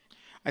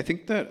 I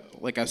think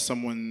that like as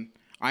someone.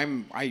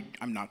 I'm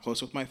not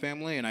close with my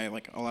family, and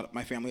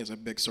my family is a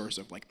big source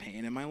of like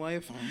pain in my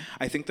life.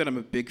 I think that I'm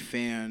a big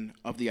fan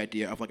of the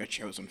idea of like a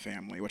chosen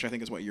family, which I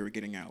think is what you were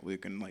getting at,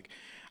 Luke. And like,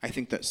 I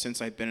think that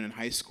since I've been in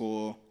high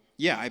school,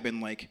 I've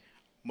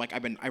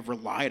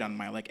relied on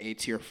my like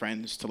A-tier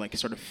friends to like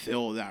sort of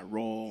fill that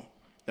role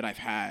that I've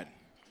had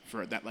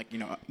for that, like, you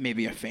know,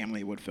 maybe a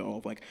family would fill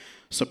of like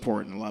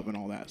support and love and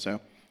all that. So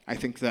I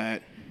think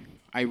that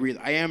I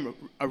am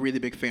a really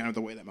big fan of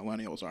the way that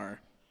millennials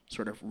are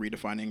sort of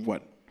redefining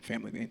what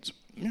family means.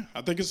 Yeah,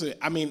 I think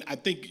I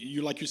think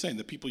like you're saying,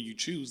 the people you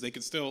choose, they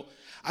can still,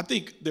 I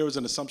think there was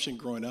an assumption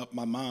growing up.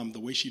 My mom, the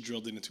way she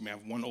drilled it into me, I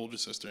have one older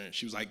sister, and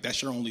she was like,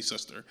 that's your only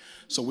sister.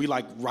 So we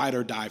like ride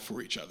or die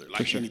for each other,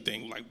 like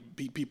anything, like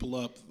beat people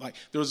up. Like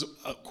there was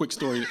a quick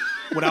story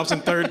when I was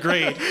in third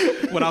grade.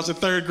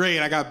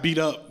 I got beat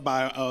up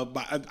by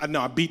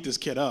I beat this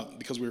kid up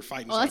because we were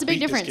fighting. Well, so that's I a big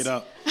beat difference. This kid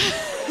up.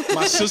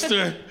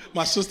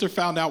 My sister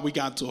found out we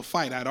got into a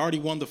fight. I'd already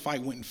won the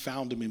fight, went and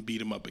found him and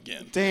beat him up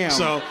again. Damn.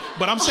 So,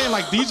 but I'm saying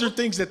like these are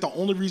things that the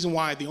only reason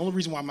why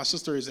my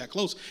sister is that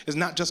close is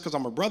not just because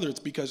I'm her brother. It's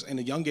because in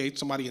a young age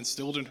somebody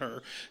instilled in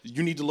her,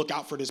 you need to look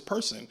out for this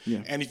person.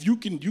 Yeah. And if you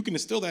can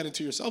instill that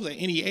into yourself at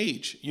any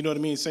age, you know what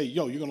I mean? Say,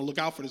 yo, you're gonna look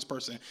out for this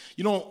person.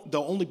 The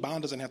only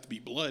bond doesn't have to be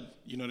blood.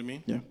 You know what I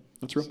mean? Yeah,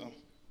 that's real. So.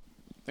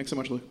 Thanks so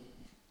much, Luke.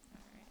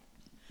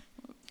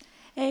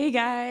 Hey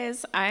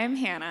guys, I'm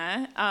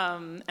Hannah,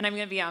 and I'm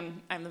gonna be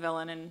on I'm the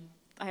Villain, and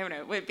I don't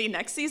know, would it be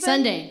next season?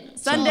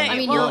 Sunday. I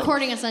mean, well, you're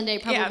recording a Sunday,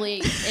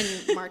 probably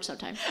in March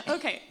sometime.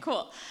 Okay,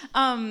 cool.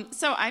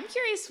 So I'm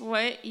curious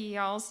what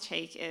y'all's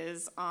take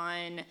is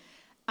on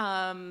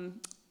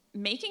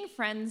making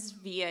friends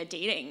via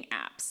dating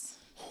apps.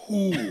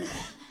 Ooh,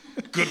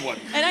 good one.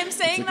 And I'm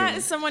saying that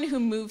as someone who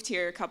moved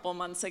here a couple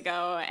months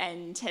ago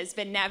and has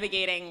been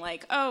navigating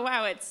like, oh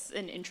wow, it's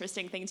an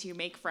interesting thing to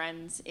make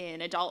friends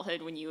in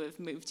adulthood when you have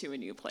moved to a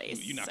new place.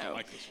 You're not gonna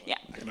like this one. Yeah.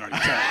 I can already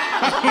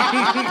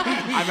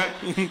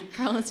tell.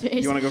 Carlin's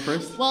face. You want to go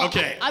first? Well,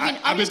 Okay,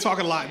 I've been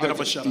talking a lot, then I'm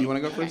gonna shut Do you up.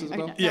 want to go first as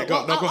well? Yeah,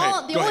 go ahead. The Go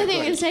only ahead, thing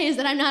go I can say is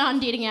that I'm not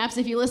on dating apps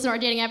if you listen to our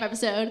dating app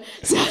episode.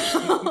 So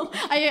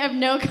I have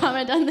no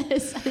comment on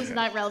this. It's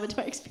not relevant to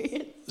my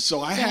experience.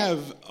 So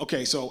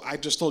so I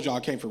just told y'all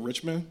I came from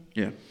Richmond.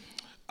 Yeah.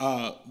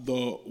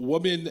 The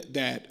woman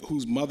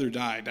whose mother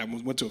died, I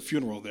went to a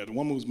funeral there. The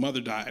woman whose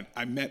mother died,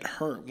 I met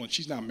her when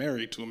she's now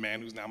married to a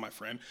man who's now my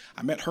friend.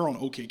 I met her on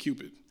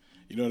OkCupid.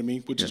 You know what I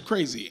mean? Which is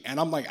crazy. And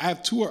I'm like, I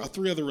have 2 or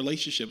 3 other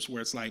relationships where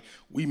it's like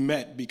we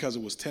met because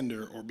it was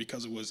Tinder or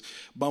because it was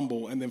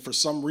Bumble. And then for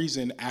some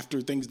reason,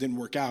 after things didn't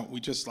work out, we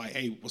just like,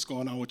 hey, what's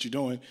going on? What you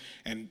doing?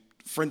 And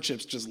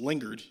friendships just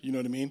lingered, you know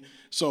what I mean?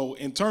 So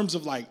in terms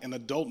of like an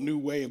adult new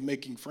way of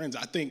making friends,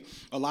 I think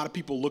a lot of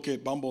people look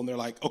at Bumble and they're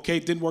like, okay,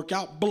 it didn't work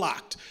out,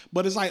 blocked.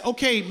 But it's like,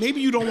 okay,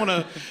 maybe you don't want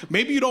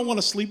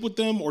to sleep with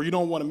them or you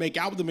don't want to make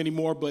out with them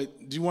anymore,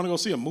 but do you want to go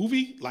see a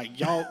movie? Like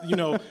y'all,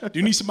 do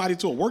you need somebody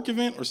to a work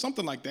event or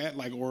something like that?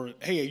 Like, or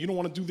hey, you don't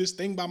want to do this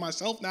thing by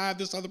myself, now I have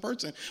this other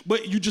person.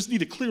 But you just need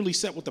to clearly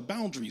set what the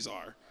boundaries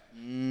are.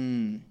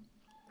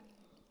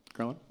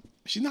 Carlin?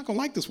 She's not gonna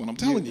like this one, I'm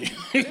telling you.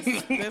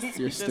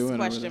 This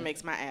question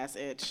makes my ass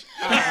itch.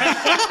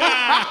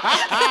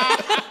 I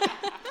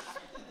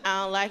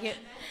don't like it.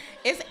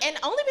 And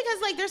only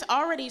because like there's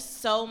already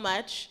so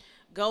much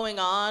going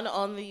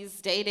on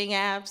these dating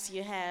apps.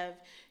 You have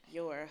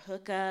your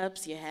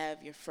hookups, you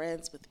have your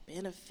friends with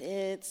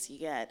benefits, you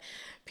got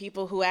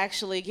people who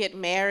actually get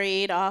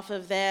married off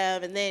of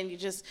them, and then you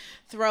just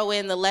throw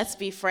in the let's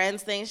be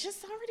friends thing. It's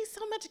just already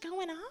so much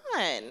going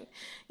on,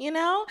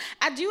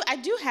 I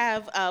do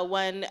have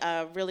one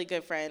really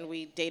good friend.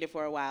 We dated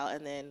for a while,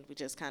 and then we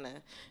just kind of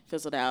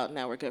fizzled out, and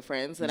now we're good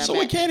friends. So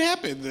it can't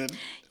happen then.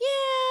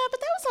 Yeah, but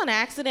that was on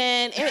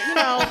accident.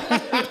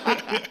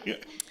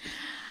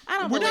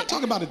 We're not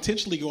talking about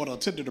intentionally going on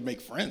Tinder to make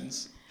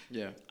friends.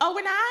 Yeah. Oh,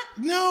 we're not?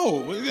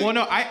 No. Well,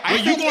 no, I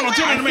you going on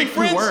Tinder to make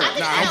friends?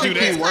 Don't do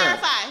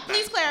that.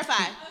 Please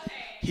clarify.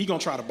 He gonna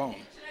try to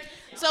bone.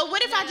 So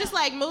what if I just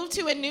like move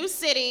to a new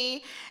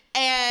city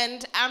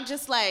and I'm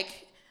just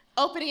like,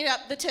 opening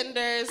up the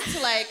Tinders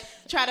to like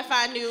try to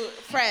find new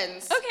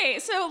friends? Okay,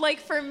 so like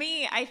for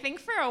me, I think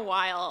for a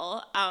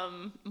while,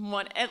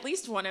 at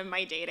least one of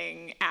my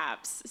dating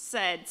apps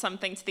said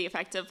something to the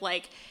effect of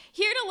like,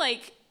 here to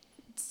like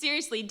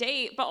seriously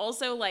date, but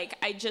also like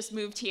I just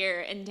moved here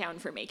and down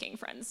for making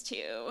friends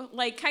too.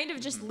 Like kind of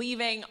just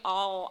leaving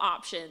all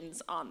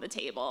options on the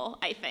table,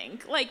 I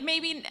think. Like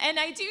maybe, and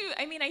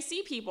I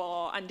see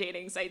people on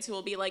dating sites who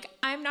will be like,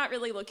 I'm not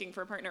really looking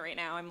for a partner right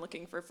now, I'm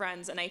looking for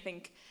friends. And I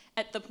think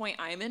at the point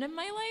I'm in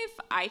my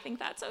life, I think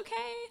that's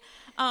okay.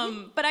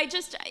 But I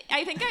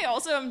think I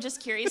also am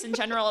just curious in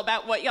general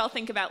about what y'all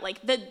think about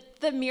like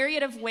the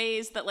myriad of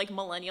ways that like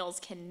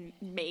millennials can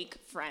make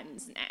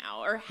friends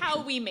now, or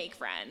how we make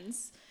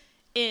friends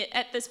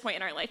at this point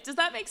in our life. Does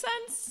that make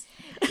sense?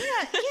 Yeah,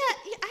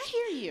 I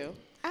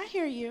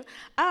hear you.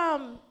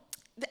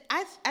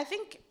 I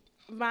think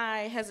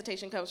my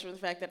hesitation comes from the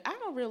fact that I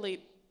don't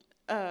really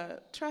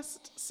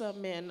trust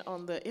some men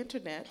on the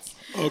internet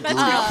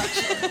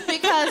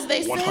because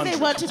they say they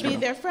want to be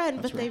their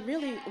friend, but they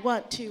really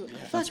want to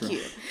fuck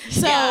you.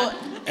 So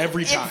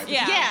every time,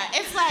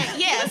 it's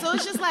like so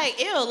it's just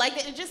like ew,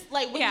 like it just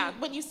like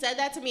when you said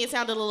that to me, it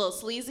sounded a little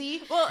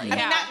sleazy. Well, I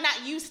mean,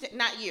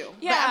 not you.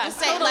 Yeah, but I'm just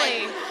saying,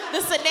 totally. like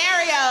the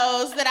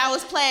scenarios that I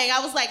was playing,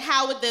 I was like,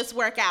 how would this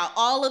work out?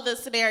 All of the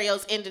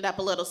scenarios ended up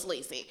a little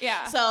sleazy.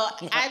 Yeah. So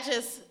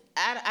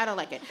I don't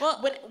like it.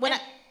 Well,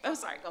 oh,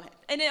 sorry. Go ahead.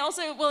 And it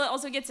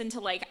also gets into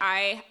like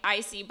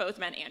I see both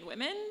men and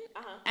women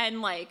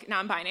and like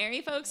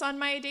non-binary folks on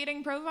my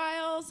dating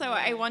profile. So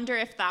I wonder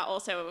if that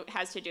also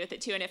has to do with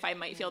it too, and if I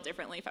might feel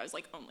differently if I was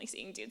like only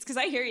seeing dudes. Because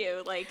I hear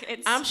you, like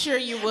it's. I'm sure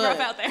you would. Rough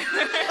out there.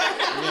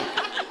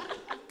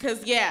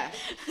 Cause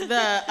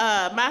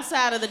the my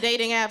side of the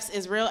dating apps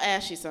is real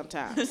ashy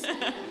sometimes.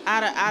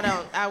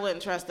 I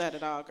wouldn't trust that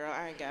at all, girl.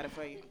 I ain't got it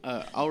for you.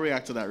 I'll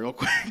react to that real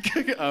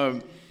quick.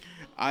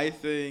 I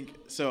think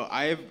so.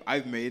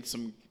 I've made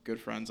some good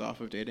friends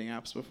off of dating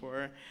apps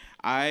before.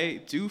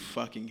 I do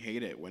fucking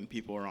hate it when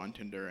people are on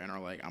Tinder and are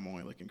like, I'm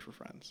only looking for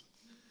friends.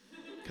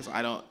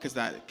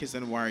 Because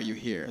then why are you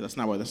here? That's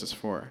not what this is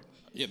for.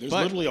 Yeah, there's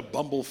literally a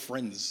Bumble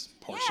Friends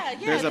portion. Yeah,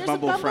 there's a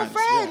Bumble Friends.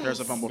 Yeah, there's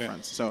a Bumble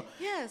Friends. So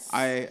yes.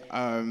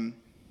 I'm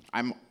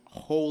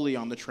wholly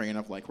on the train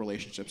of like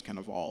relationships can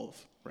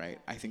evolve, right?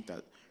 I think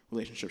that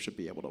relationships should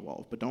be able to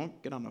evolve, but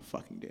don't get on a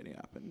fucking dating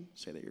app and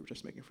say that you're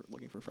just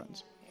looking for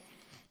friends.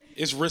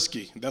 It's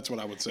risky. That's what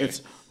I would say.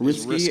 It's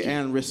risky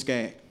and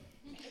risque.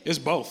 It's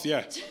both,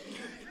 yeah.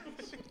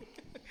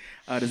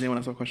 Does anyone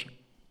else have a question?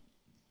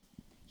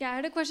 Yeah, I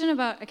had a question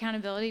about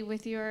accountability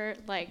with your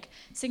like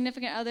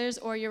significant others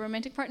or your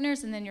romantic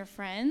partners, and then your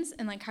friends,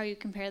 and like how you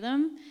compare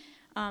them.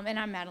 And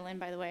I'm Madeline,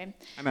 by the way.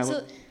 Hi,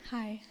 Madeline.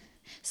 Hi.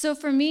 So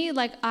for me,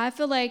 like I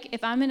feel like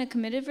if I'm in a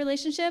committed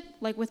relationship,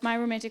 like with my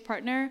romantic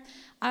partner,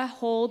 I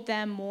hold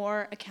them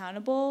more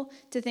accountable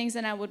to things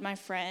than I would my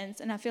friends.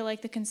 And I feel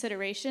like the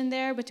consideration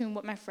there between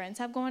what my friends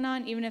have going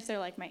on, even if they're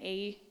like my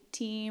A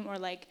team or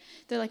like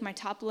they're like my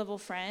top level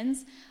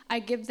friends, I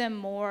give them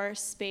more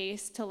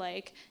space to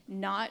like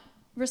not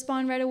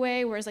respond right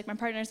away. Whereas like my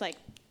partner's like,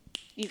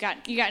 you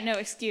got no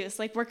excuse.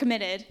 Like we're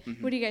committed.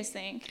 Mm-hmm. What do you guys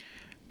think?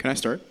 Can I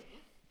start?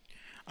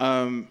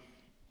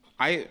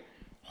 I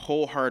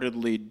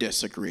wholeheartedly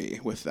disagree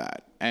with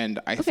that. And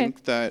I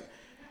think that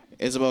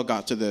Isabel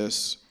got to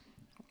this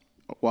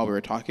while we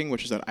were talking,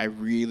 which is that I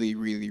really,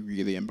 really,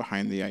 really am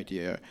behind the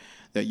idea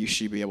that you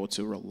should be able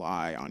to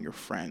rely on your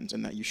friends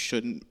and that you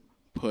shouldn't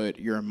put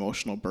your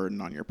emotional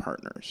burden on your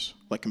partners,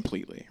 like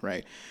completely,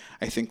 right?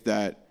 I think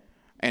that,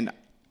 and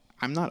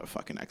I'm not a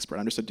fucking expert,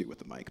 I'm just a dude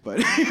with a mic, but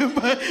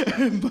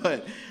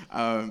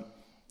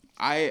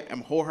I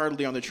am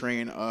wholeheartedly on the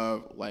train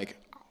of like,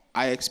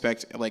 I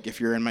expect, like,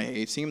 if you're in my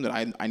A team, that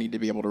I need to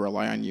be able to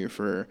rely on you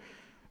for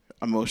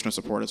emotional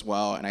support as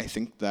well. And I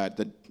think that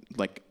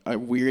a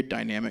weird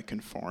dynamic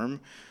can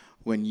form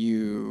when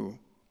you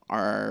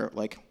are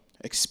like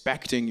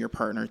expecting your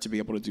partner to be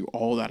able to do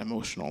all that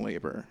emotional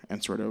labor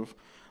and sort of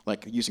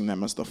like using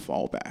them as the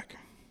fallback,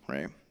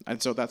 right?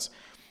 And so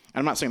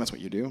I'm not saying that's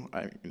what you do.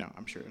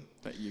 I'm sure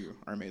that you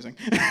are amazing,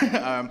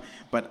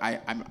 but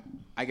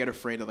I get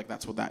afraid that like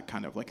that's what that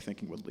kind of like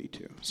thinking would lead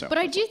to. So, but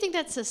I do think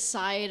that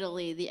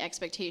societally the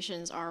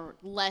expectations are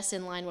less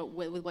in line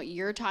with what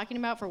you're talking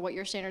about for what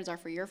your standards are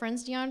for your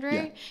friends, DeAndre.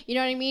 Yeah. You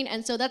know what I mean?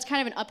 And so that's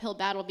kind of an uphill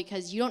battle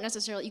because you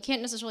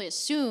can't necessarily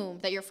assume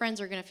that your friends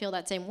are going to feel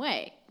that same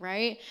way,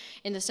 right?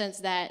 In the sense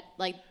that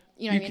like.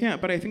 You know what I mean? Can't,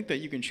 but I think that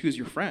you can choose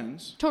your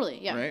friends. Totally,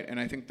 yeah. Right, and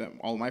I think that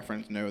all my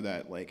friends know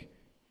that like.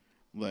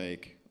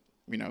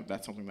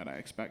 That's something that I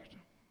expect.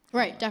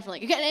 Right,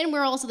 definitely. And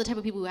we're also the type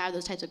of people who have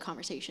those types of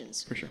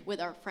conversations for sure. With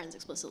our friends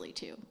explicitly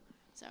too.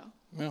 So.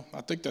 Well,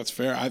 I think that's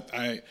fair.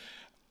 I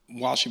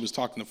while she was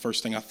talking, the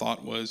first thing I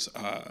thought was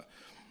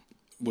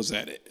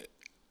that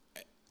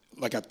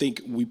I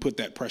think we put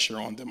that pressure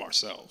on them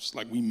ourselves.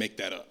 Like we make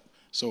that up.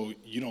 So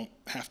you don't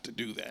have to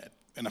do that.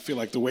 And I feel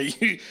like the way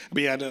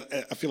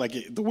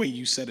the way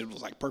you said it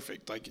was like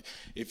perfect. Like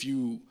if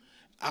you,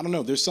 I don't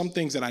know, there's some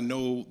things that I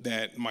know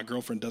that my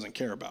girlfriend doesn't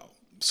care about.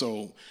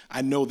 So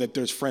I know that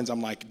there's friends I'm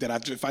like,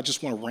 if I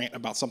just want to rant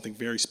about something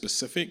very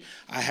specific,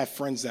 I have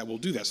friends that will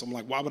do that. So I'm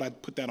like, why would I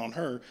put that on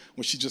her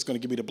when she's just going to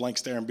give me the blank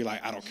stare and be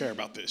like, I don't care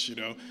about this, you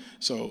know?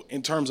 So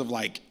in terms of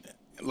like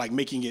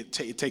making it,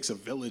 it takes a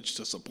village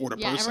to support a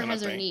person. Everyone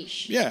has I their think.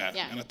 niche. Yeah,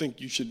 and I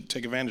think you should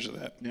take advantage of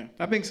that. Yeah.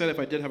 That being said, if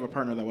I did have a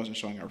partner that wasn't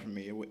showing up for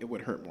me, it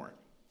would hurt more.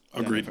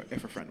 Agreed.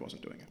 If a friend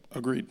wasn't doing it.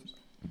 Agreed.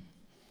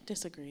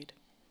 Disagreed.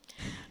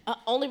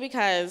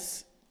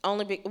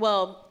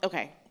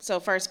 Okay. So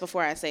first,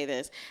 before I say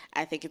this,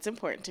 I think it's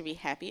important to be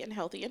happy and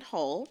healthy and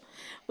whole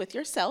with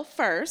yourself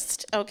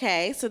first,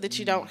 okay? So that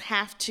you don't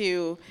have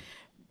to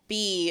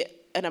be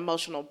an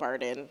emotional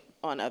burden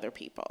on other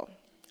people.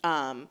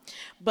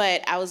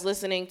 But I was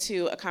listening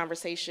to a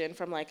conversation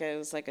from it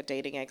was a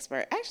dating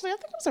expert. Actually, I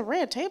think it was a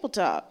Red Table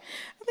Talk.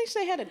 I think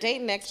they had a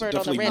dating expert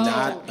on the Red Table.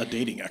 Definitely not a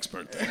dating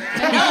expert. Then. No,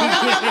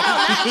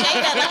 not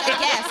Jada, like a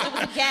guest. It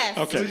was a guest.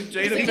 Okay.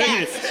 It was a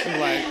guest.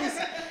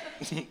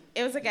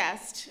 It was a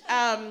guest.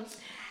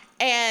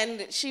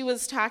 And she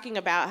was talking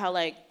about how,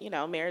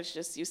 marriage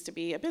just used to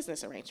be a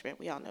business arrangement.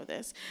 We all know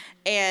this.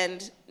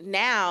 And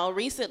now,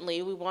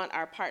 recently, we want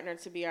our partner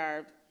to be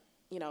our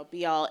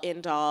be all,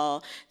 end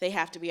all. They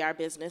have to be our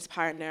business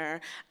partner,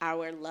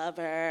 our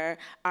lover,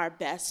 our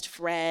best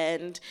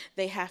friend.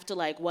 They have to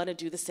want to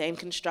do the same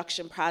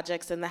construction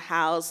projects in the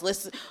house.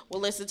 We'll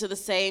listen to the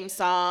same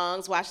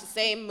songs, watch the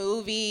same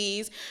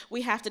movies.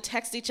 We have to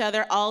text each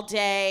other all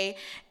day.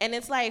 And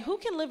it's who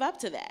can live up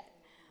to that?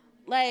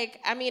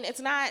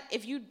 It's not,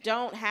 if you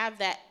don't have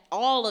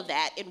all of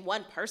that in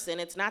one person,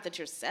 it's not that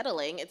you're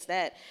settling, it's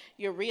that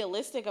you're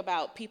realistic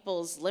about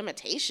people's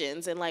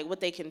limitations and what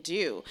they can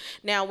do.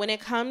 Now, when it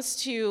comes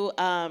to,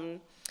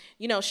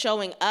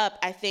 showing up,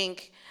 I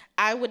think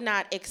I would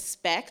not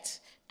expect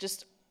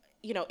just,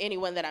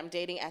 anyone that I'm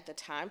dating at the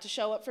time to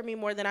show up for me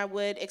more than I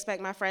would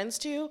expect my friends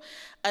to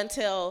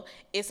until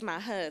it's my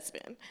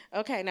husband.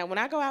 Okay, now when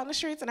I go out in the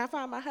streets and I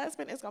find my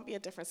husband, it's gonna be a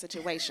different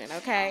situation,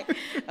 okay?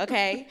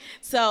 Okay,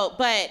 so,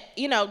 but,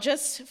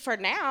 just for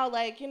now,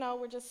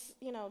 we're just,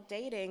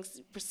 dating,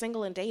 we're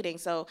single and dating,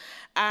 so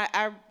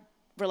I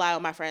rely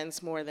on my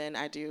friends more than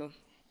I do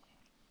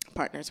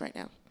partners right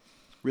now.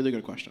 Really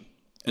good question.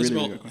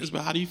 Isabel,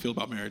 how do you feel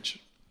about marriage?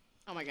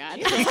 Oh my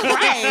God!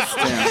 Christ.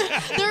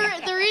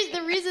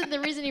 The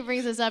reason he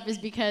brings this up is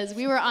because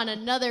we were on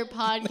another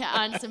podcast,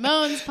 on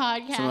Simone's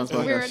podcast,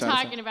 where we were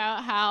talking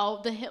about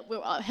how the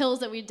hills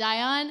that we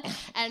die on,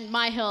 and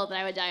my hill that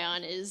I would die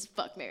on is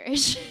fuck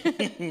marriage.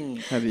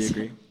 Heavy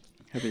agree.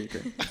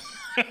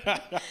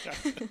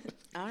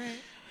 All right.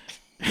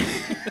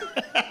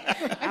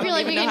 I feel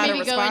like we can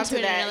maybe go into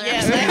it another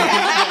episode.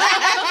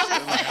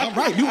 All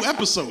right, new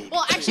episode.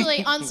 Well,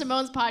 actually, on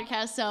Simone's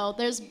podcast, so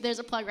there's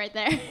a plug right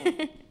there.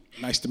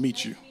 Nice to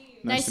meet you.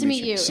 Nice to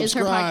meet you. Is her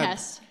Subscribe.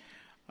 podcast.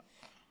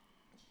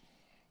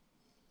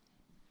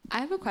 I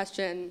have a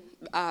question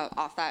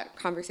off that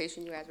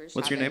conversation you guys were just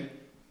What's your having. name?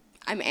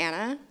 I'm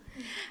Anna.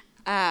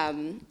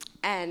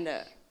 And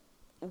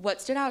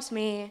what stood out to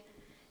me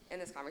in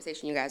this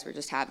conversation you guys were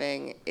just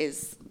having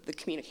is the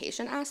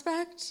communication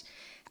aspect.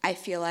 I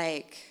feel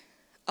like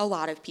a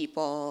lot of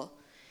people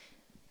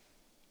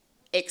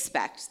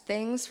expect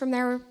things from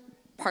their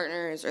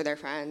partners or their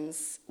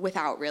friends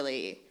without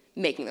really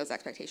making those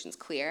expectations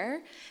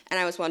clear. And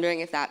I was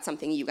wondering if that's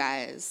something you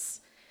guys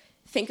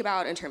think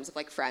about in terms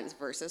of friends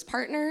versus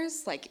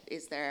partners.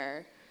 Is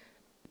there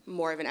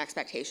more of an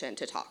expectation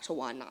to talk to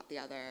one, not the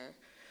other?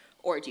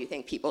 Or do you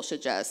think people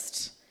should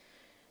just,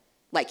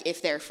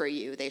 if they're for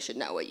you, they should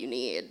know what you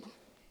need,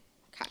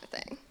 kind of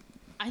thing?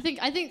 I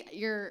think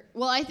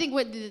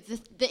what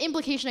the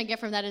implication I get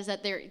from that is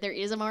that there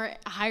is a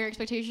higher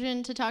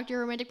expectation to talk to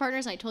your romantic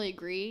partners, and I totally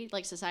agree.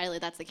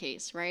 Societally, that's the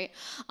case, right?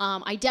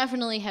 I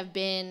definitely have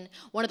been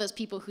one of those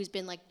people who's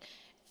been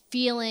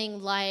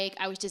feeling like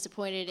I was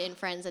disappointed in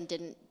friends and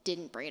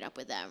didn't bring it up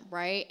with them,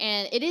 right?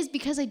 And it is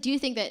because I do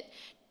think that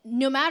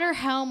no matter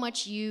how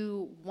much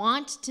you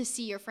want to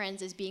see your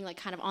friends as being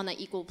kind of on that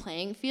equal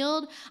playing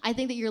field, I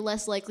think that you're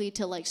less likely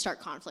to start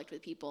conflict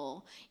with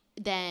people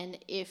than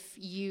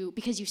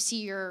because you see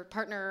your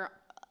partner,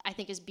 I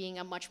think, as being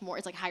a much more,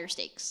 it's higher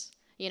stakes,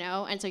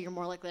 and so you're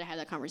more likely to have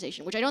that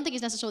conversation, which I don't think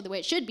is necessarily the way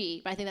it should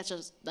be, but I think that's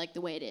just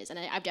the way it is, and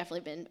I've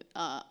definitely been,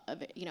 I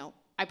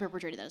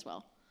perpetrated that as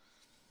well.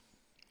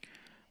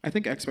 I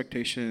think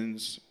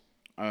expectations,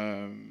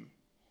 for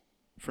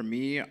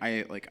me,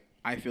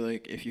 I feel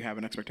like if you have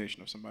an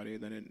expectation of somebody,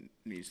 then it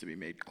needs to be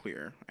made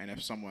clear, and I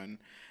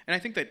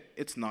think that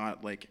it's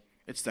not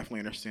it's definitely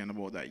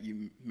understandable that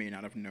you may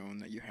not have known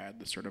that you had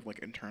this sort of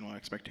internal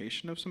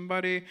expectation of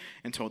somebody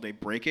until they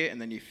break it,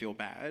 and then you feel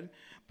bad.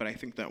 But I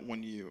think that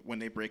when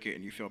they break it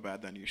and you feel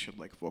bad, then you should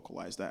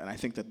vocalize that. And I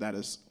think that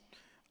is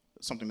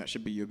something that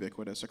should be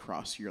ubiquitous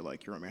across your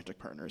your romantic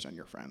partners and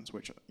your friends,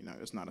 which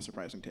is not a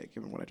surprising take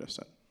given what I just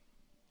said.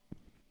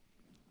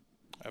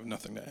 I have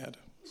nothing to add.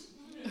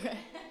 Okay.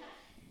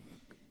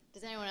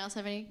 Does anyone else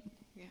have any?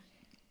 Yeah.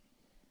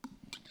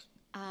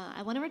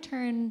 I want to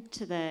return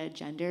to the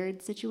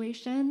gendered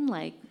situation.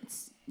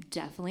 It's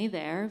definitely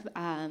there.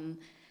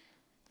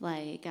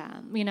 like,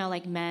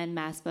 like men,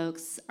 mass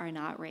folks are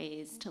not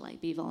raised to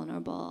like be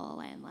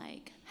vulnerable and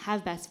like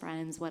have best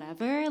friends,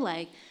 whatever.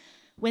 Like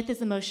with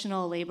this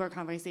emotional labor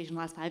conversation the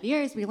last 5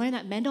 years, we learned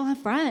that men don't have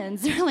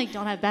friends or like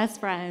don't have best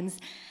friends.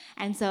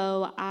 And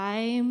so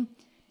I'm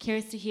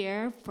curious to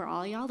hear for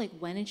all y'all, like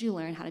when did you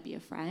learn how to be a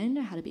friend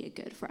or how to be a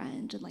good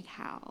friend and like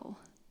how?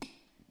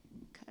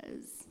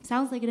 Because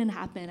sounds like it didn't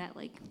happen at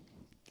like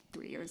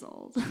 3 years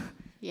old.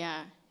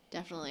 Yeah,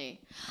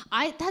 definitely.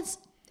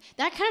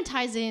 That kind of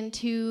ties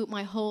into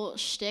my whole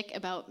shtick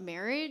about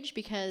marriage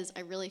because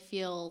I really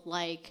feel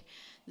like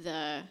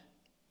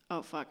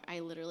I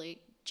literally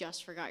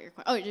just forgot your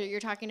question. Oh, you're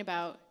talking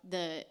about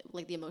the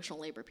emotional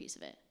labor piece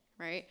of it,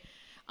 right?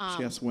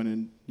 Yes, when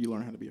did you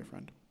learn how to be a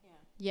friend?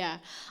 Yeah,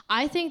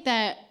 I think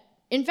that,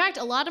 in fact,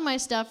 a lot of my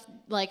stuff,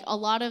 like a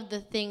lot of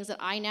the things that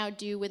I now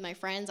do with my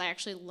friends, I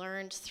actually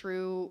learned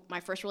through my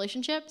first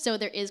relationship. So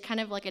there is kind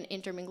of like an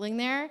intermingling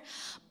there.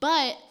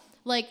 But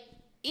like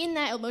in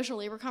that emotional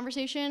labor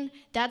conversation,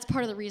 that's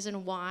part of the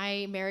reason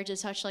why marriage is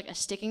such like a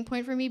sticking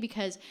point for me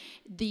because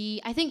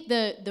I think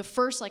the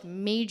first like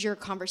major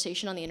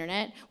conversation on the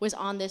internet was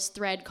on this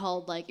thread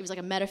called like, it was like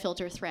a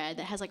Metafilter thread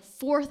that has like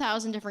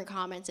 4,000 different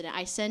comments in it.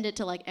 I send it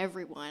to like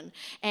everyone.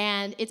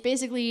 And it's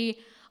basically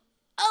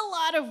a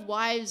lot of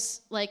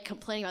wives like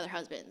complaining about their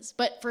husbands,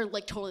 but for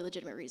like totally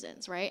legitimate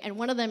reasons, right? And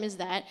one of them is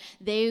that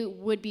they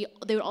would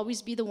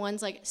always be the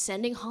ones like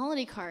sending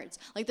holiday cards.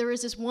 Like there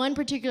was this one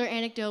particular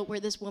anecdote where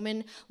this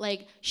woman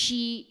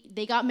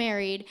they got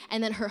married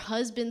and then her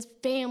husband's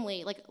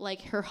family,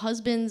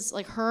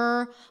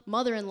 her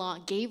mother-in-law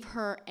gave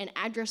her an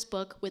address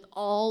book with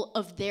all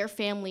of their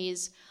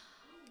family's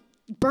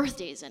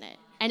birthdays in it.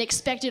 And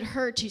expected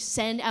her to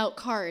send out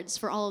cards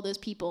for all of those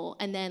people.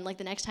 And then, like,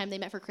 the next time they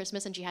met for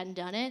Christmas and she hadn't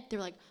done it, they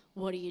were like,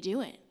 what are you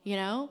doing, you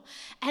know?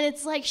 And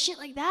it's like shit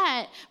like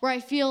that where I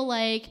feel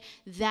like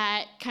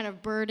that kind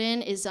of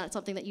burden is not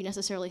something that you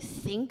necessarily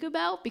think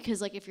about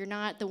because, like, if you're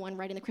not the one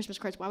writing the Christmas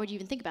cards, why would you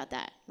even think about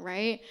that,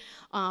 right?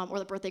 Or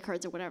the birthday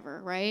cards or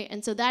whatever, right?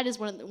 And so that is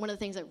one of the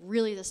things that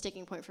really is a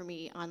sticking point for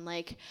me on,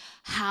 like,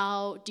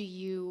 how do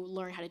you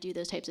learn how to do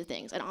those types of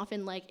things? And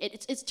often, like,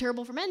 it's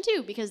terrible for men,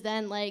 too, because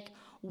then, like,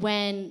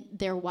 when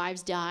their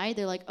wives die,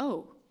 they're like,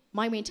 oh,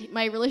 my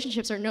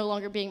relationships are no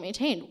longer being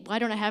maintained. Why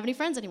don't I have any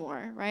friends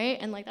anymore, right?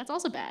 And like that's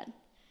also bad.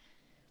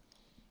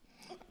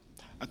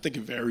 I think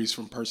it varies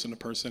from person to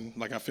person.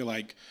 Like I feel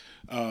like,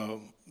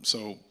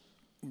 so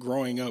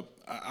growing up,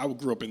 I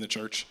grew up in the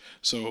church.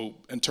 So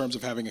in terms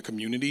of having a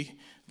community,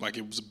 like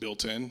it was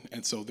built in.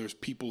 And so there's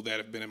people that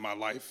have been in my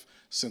life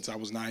since I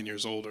was 9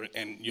 years old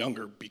and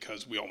younger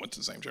because we all went to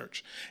the same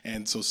church.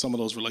 And so some of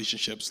those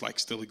relationships like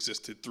still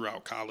existed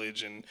throughout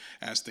college and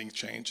as things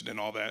changed and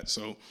all that.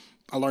 So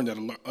I learned at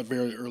a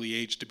very early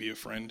age to be a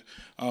friend.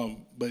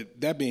 But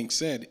that being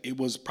said, it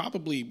was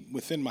probably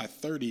within my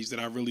 30s that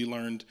I really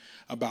learned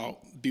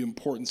about the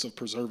importance of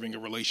preserving a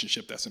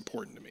relationship that's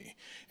important to me.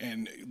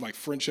 And like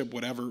friendship,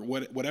 whatever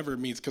it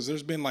means, because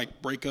there's been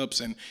like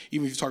breakups and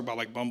even if you talk about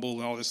like Bumble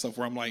and all this stuff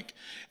where I'm like,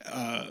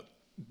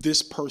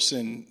 this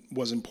person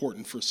was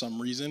important for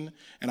some reason,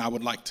 and I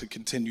would like to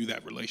continue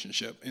that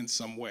relationship in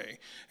some way.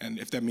 And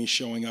if that means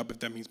showing up, if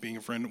that means being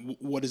a friend,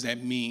 what does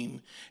that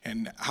mean?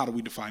 And how do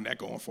we define that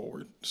going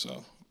forward?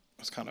 So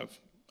that's kind of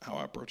how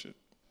I approach it.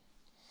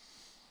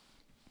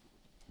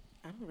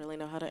 I don't really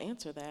know how to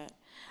answer that.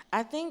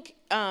 I think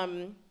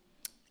I'm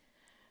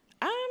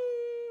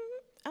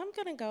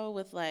gonna go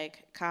with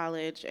like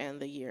college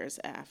and the years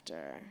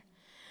after.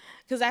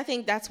 Because I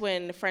think that's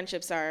when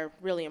friendships are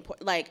really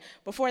important. Like,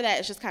 before that,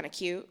 it's just kind of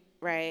cute,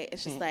 right?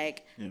 It's just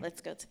like,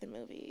 let's go to the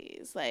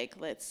movies. Like,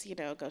 let's,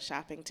 go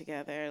shopping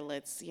together.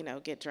 Let's,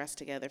 get dressed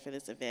together for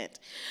this event.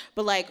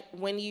 But, like,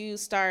 when you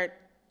start,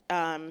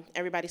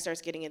 everybody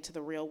starts getting into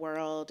the real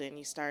world and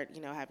you start,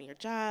 having your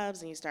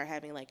jobs and you start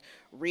having, like,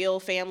 real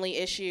family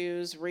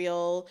issues,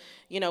 real,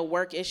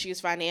 work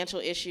issues, financial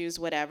issues,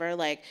 whatever.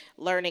 Like,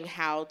 learning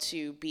how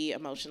to be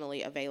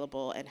emotionally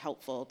available and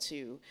helpful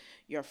to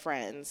your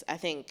friends. I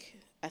think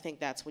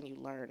that's when you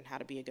learn how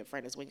to be a good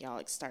friend is when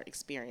y'all start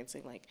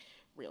experiencing like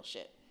real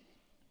shit.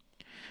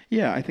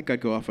 Yeah, I think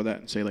I'd go off of that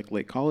and say like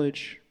late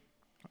college,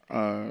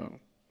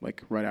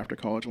 like right after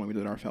college when we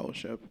did our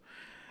fellowship.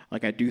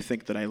 Like I do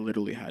think that I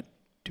literally had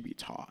to be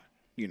taught,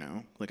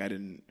 like I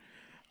didn't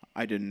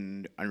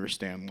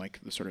understand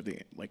like the sort of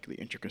the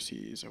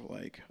intricacies of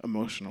like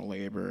emotional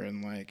labor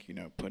and like,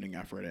 putting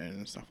effort in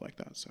and stuff like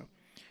that. So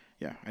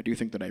yeah, I do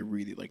think that I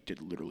really like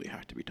did literally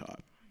have to be taught.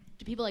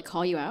 Do people like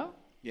call you out?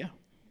 Yeah.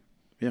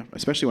 Yeah,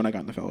 especially when I got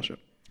in the fellowship.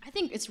 I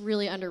think it's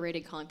really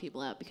underrated calling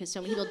people out because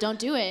so many people don't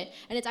do it,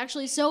 and it's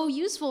actually so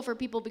useful for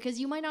people because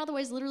you might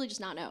otherwise literally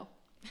just not know.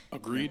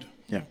 Agreed.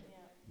 Yeah.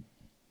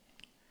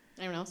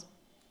 Anyone else?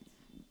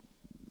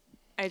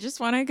 I just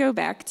want to go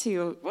back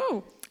to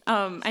the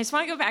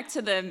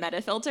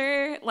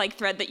Metafilter like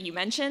thread that you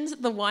mentioned.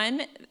 The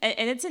one,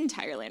 and it's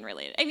entirely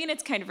unrelated. I mean,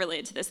 it's kind of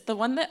related to this. The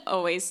one that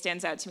always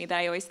stands out to me that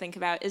I always think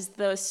about is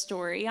the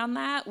story on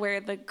that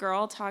where the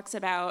girl talks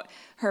about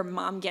her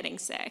mom getting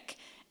sick.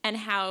 and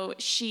how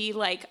she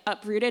like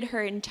uprooted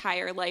her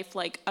entire life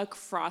like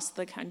across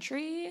the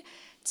country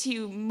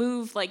to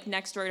move like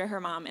next door to her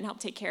mom and help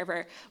take care of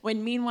her,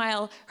 when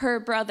meanwhile her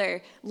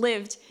brother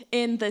lived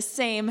in the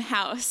same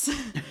house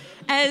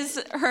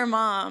as her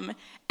mom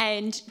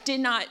and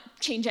did not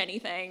change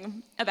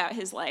anything about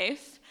his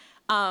life.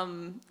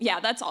 Yeah,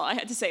 that's all I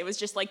had to say. Was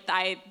just like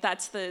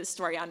that's the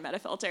story on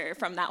Metafilter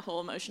from that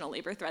whole emotional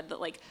labor thread that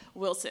like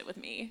will sit with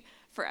me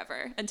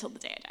forever until the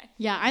day I die.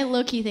 Yeah, I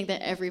low-key think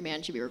that every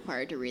man should be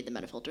required to read the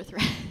Metafilter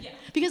thread. Yeah.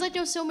 Because I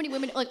know so many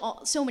women, like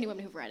so many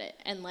women who've read it,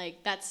 and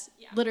like that's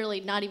literally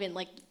not even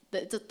like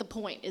the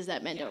point is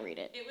that men don't read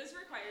it. It was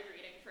required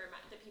reading for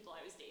the people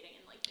I was dating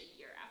in like the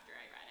year after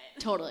I read it.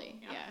 Totally.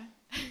 Yeah.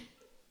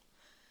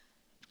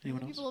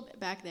 Anyone else? People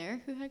back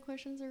there who had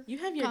questions or You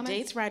have your comments?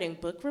 dates writing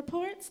book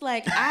reports?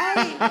 Like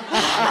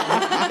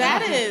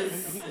that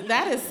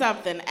is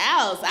something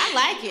else. I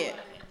like it.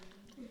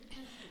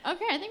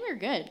 Okay, I think we're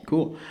good.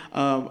 Cool.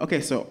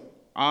 Okay, so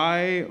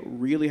I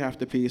really have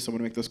to pee, so I'm going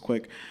to make this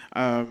quick.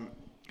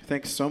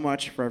 Thanks so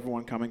much for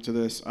everyone coming to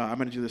this. I'm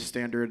going to do the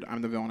standard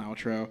I'm the Villain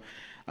outro.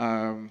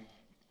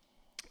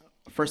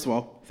 First of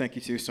all, thank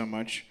you two so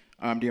much.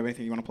 Do you have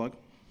anything you want to plug?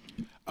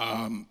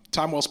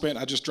 Time well spent.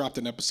 I just dropped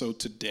an episode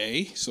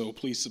today, so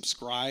please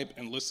subscribe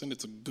and listen.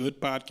 It's a good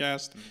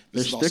podcast.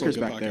 There's stickers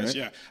back there, right?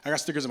 Yeah, I got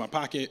stickers in my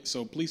pocket,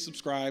 so please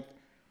subscribe.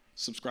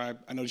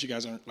 I know you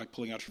guys aren't like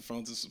pulling out your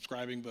phones and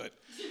subscribing, but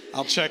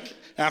I'll check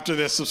after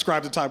this.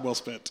 Subscribe to Time Well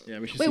Spent. Yeah,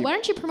 we should. Wait, why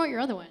don't you promote your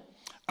other one?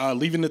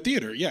 Leaving the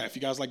Theater. Yeah, if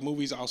you guys like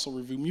movies, I also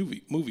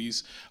review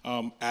movies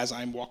as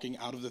I'm walking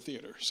out of the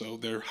theater. So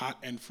they're hot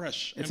and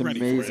fresh It's and ready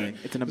amazing. for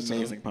it. It's an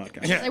amazing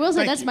podcast. Yeah, I will say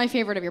thank that's you. my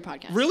favorite of your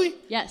podcast. Really?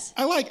 Yes.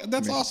 I like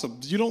that's awesome.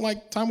 You don't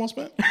like Time Well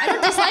Spent? I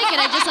don't dislike it.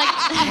 I just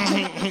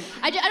like.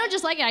 I don't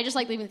just like it. I just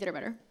like Leaving the Theater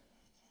better.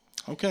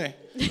 Okay.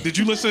 Did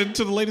you listen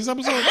to the latest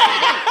episode?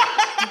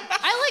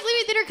 I like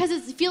Leaving the Theater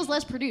because it feels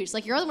less produced.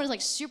 Like your other one is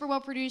like super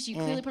well produced. You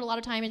clearly put a lot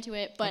of time into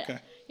it, but Okay.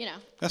 you know.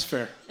 That's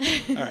fair.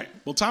 All right.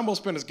 Well, Time Well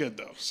Spent is good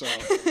though. So,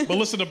 but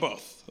listen to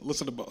both.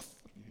 Listen to both.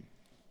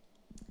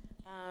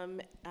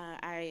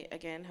 I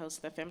again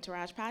host the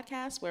Femtourage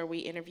podcast, where we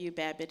interview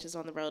bad bitches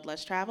on the road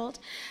less traveled,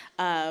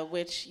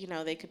 which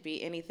they could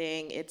be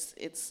anything.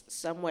 It's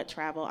somewhat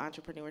travel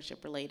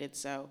entrepreneurship related.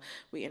 So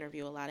we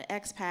interview a lot of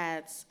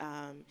expats,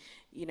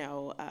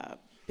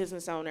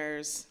 business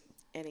owners,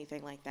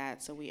 anything like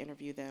that. So we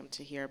interview them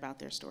to hear about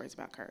their stories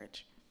about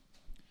courage.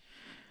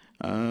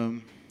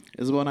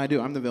 Isabel and I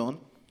do I'm the Villain.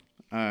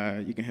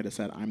 You can hit us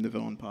at I'm the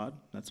Villain Pod.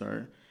 That's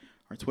our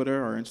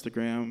Twitter, our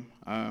Instagram.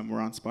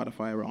 We're on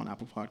Spotify. We're on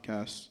Apple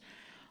Podcasts.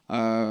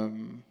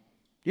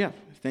 Yeah,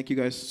 thank you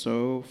guys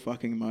so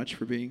fucking much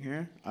for being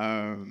here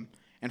and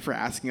for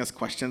asking us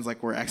questions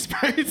like we're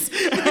experts.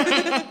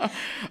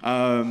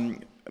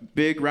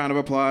 Big round of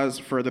applause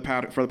for the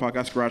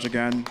Podcast Garage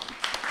again.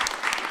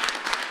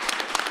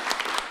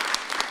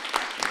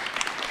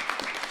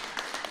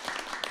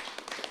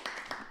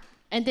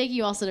 And thank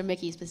you also to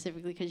Mickey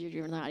specifically because you're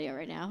doing the audio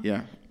right now.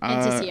 Yeah.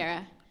 And to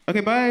Sierra. Okay,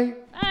 bye.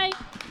 Bye.